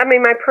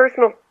 my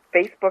personal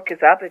Facebook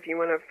is up if you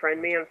want to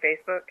friend me on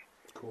Facebook.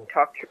 Cool.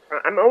 Talk true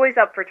crime. I'm always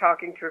up for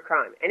talking true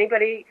crime.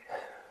 Anybody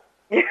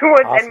wants,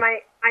 awesome. And my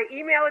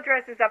email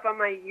address is up on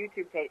my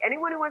YouTube page.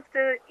 Anyone who wants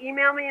to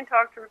email me and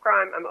talk true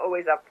crime, I'm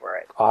always up for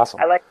it. Awesome.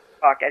 I like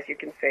to talk, as you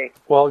can see.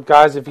 Well,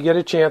 guys, if you get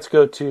a chance,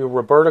 go to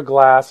Roberta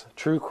Glass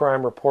True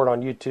Crime Report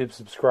on YouTube.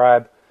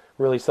 Subscribe.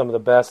 Really some of the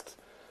best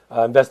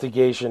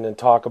investigation and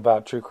talk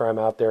about true crime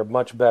out there.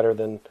 Much better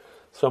than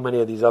so many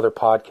of these other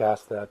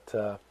podcasts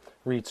that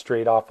read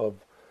straight off of,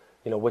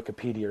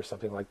 Wikipedia or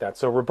something like that.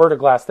 So, Roberta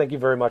Glass, thank you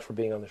very much for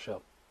being on the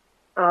show.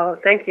 Oh,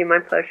 thank you. My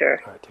pleasure.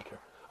 All right, take care.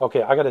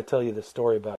 Okay, I got to tell you this story about